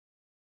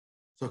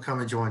 So come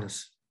and join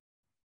us.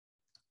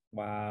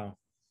 Wow.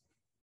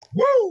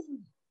 Woo!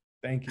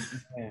 Thank you,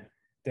 man.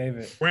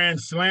 David.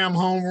 Grand slam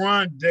home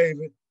run,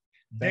 David.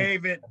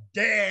 David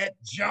Dad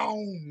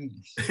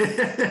Jones.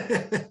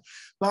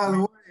 By the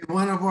way,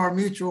 one of our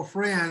mutual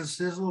friends,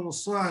 his little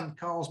son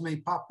calls me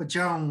Papa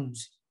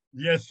Jones.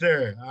 Yes,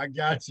 sir. I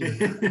got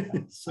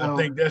you. So, I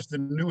think that's the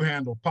new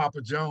handle,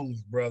 Papa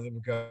Jones, brother,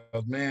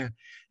 because, man,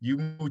 you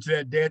moved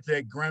to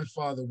that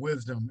grandfather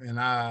wisdom. And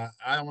I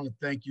want to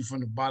thank you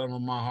from the bottom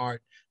of my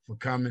heart for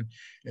coming.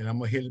 And I'm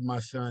going to hit it my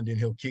son, then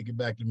he'll kick it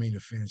back to me to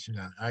finish it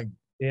out.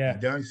 You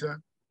done,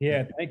 son?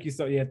 Yeah, thank you.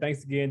 So,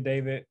 thanks again,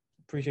 David.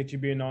 Appreciate you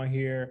being on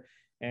here.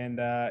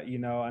 And, I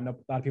know a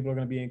lot of people are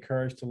going to be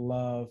encouraged to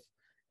love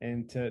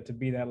and to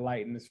be that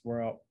light in this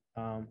world.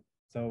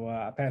 So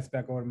I pass it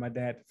back over to my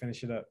dad to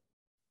finish it up.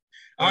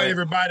 All right,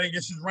 everybody,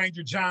 this is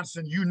Ranger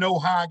Johnson. You know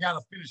how I got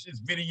to finish this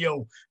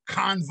video.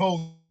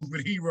 Convo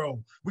with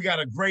Hero. We got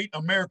a great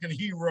American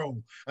hero,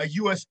 a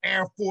U.S.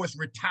 Air Force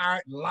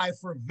retired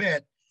lifer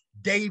vet,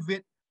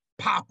 David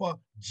Papa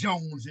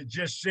Jones, that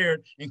just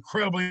shared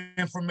incredible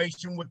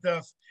information with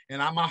us, and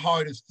my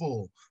heart is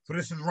full. So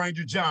this is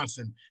Ranger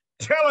Johnson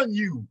telling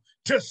you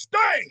to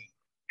stay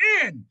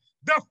in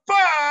the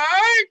fight.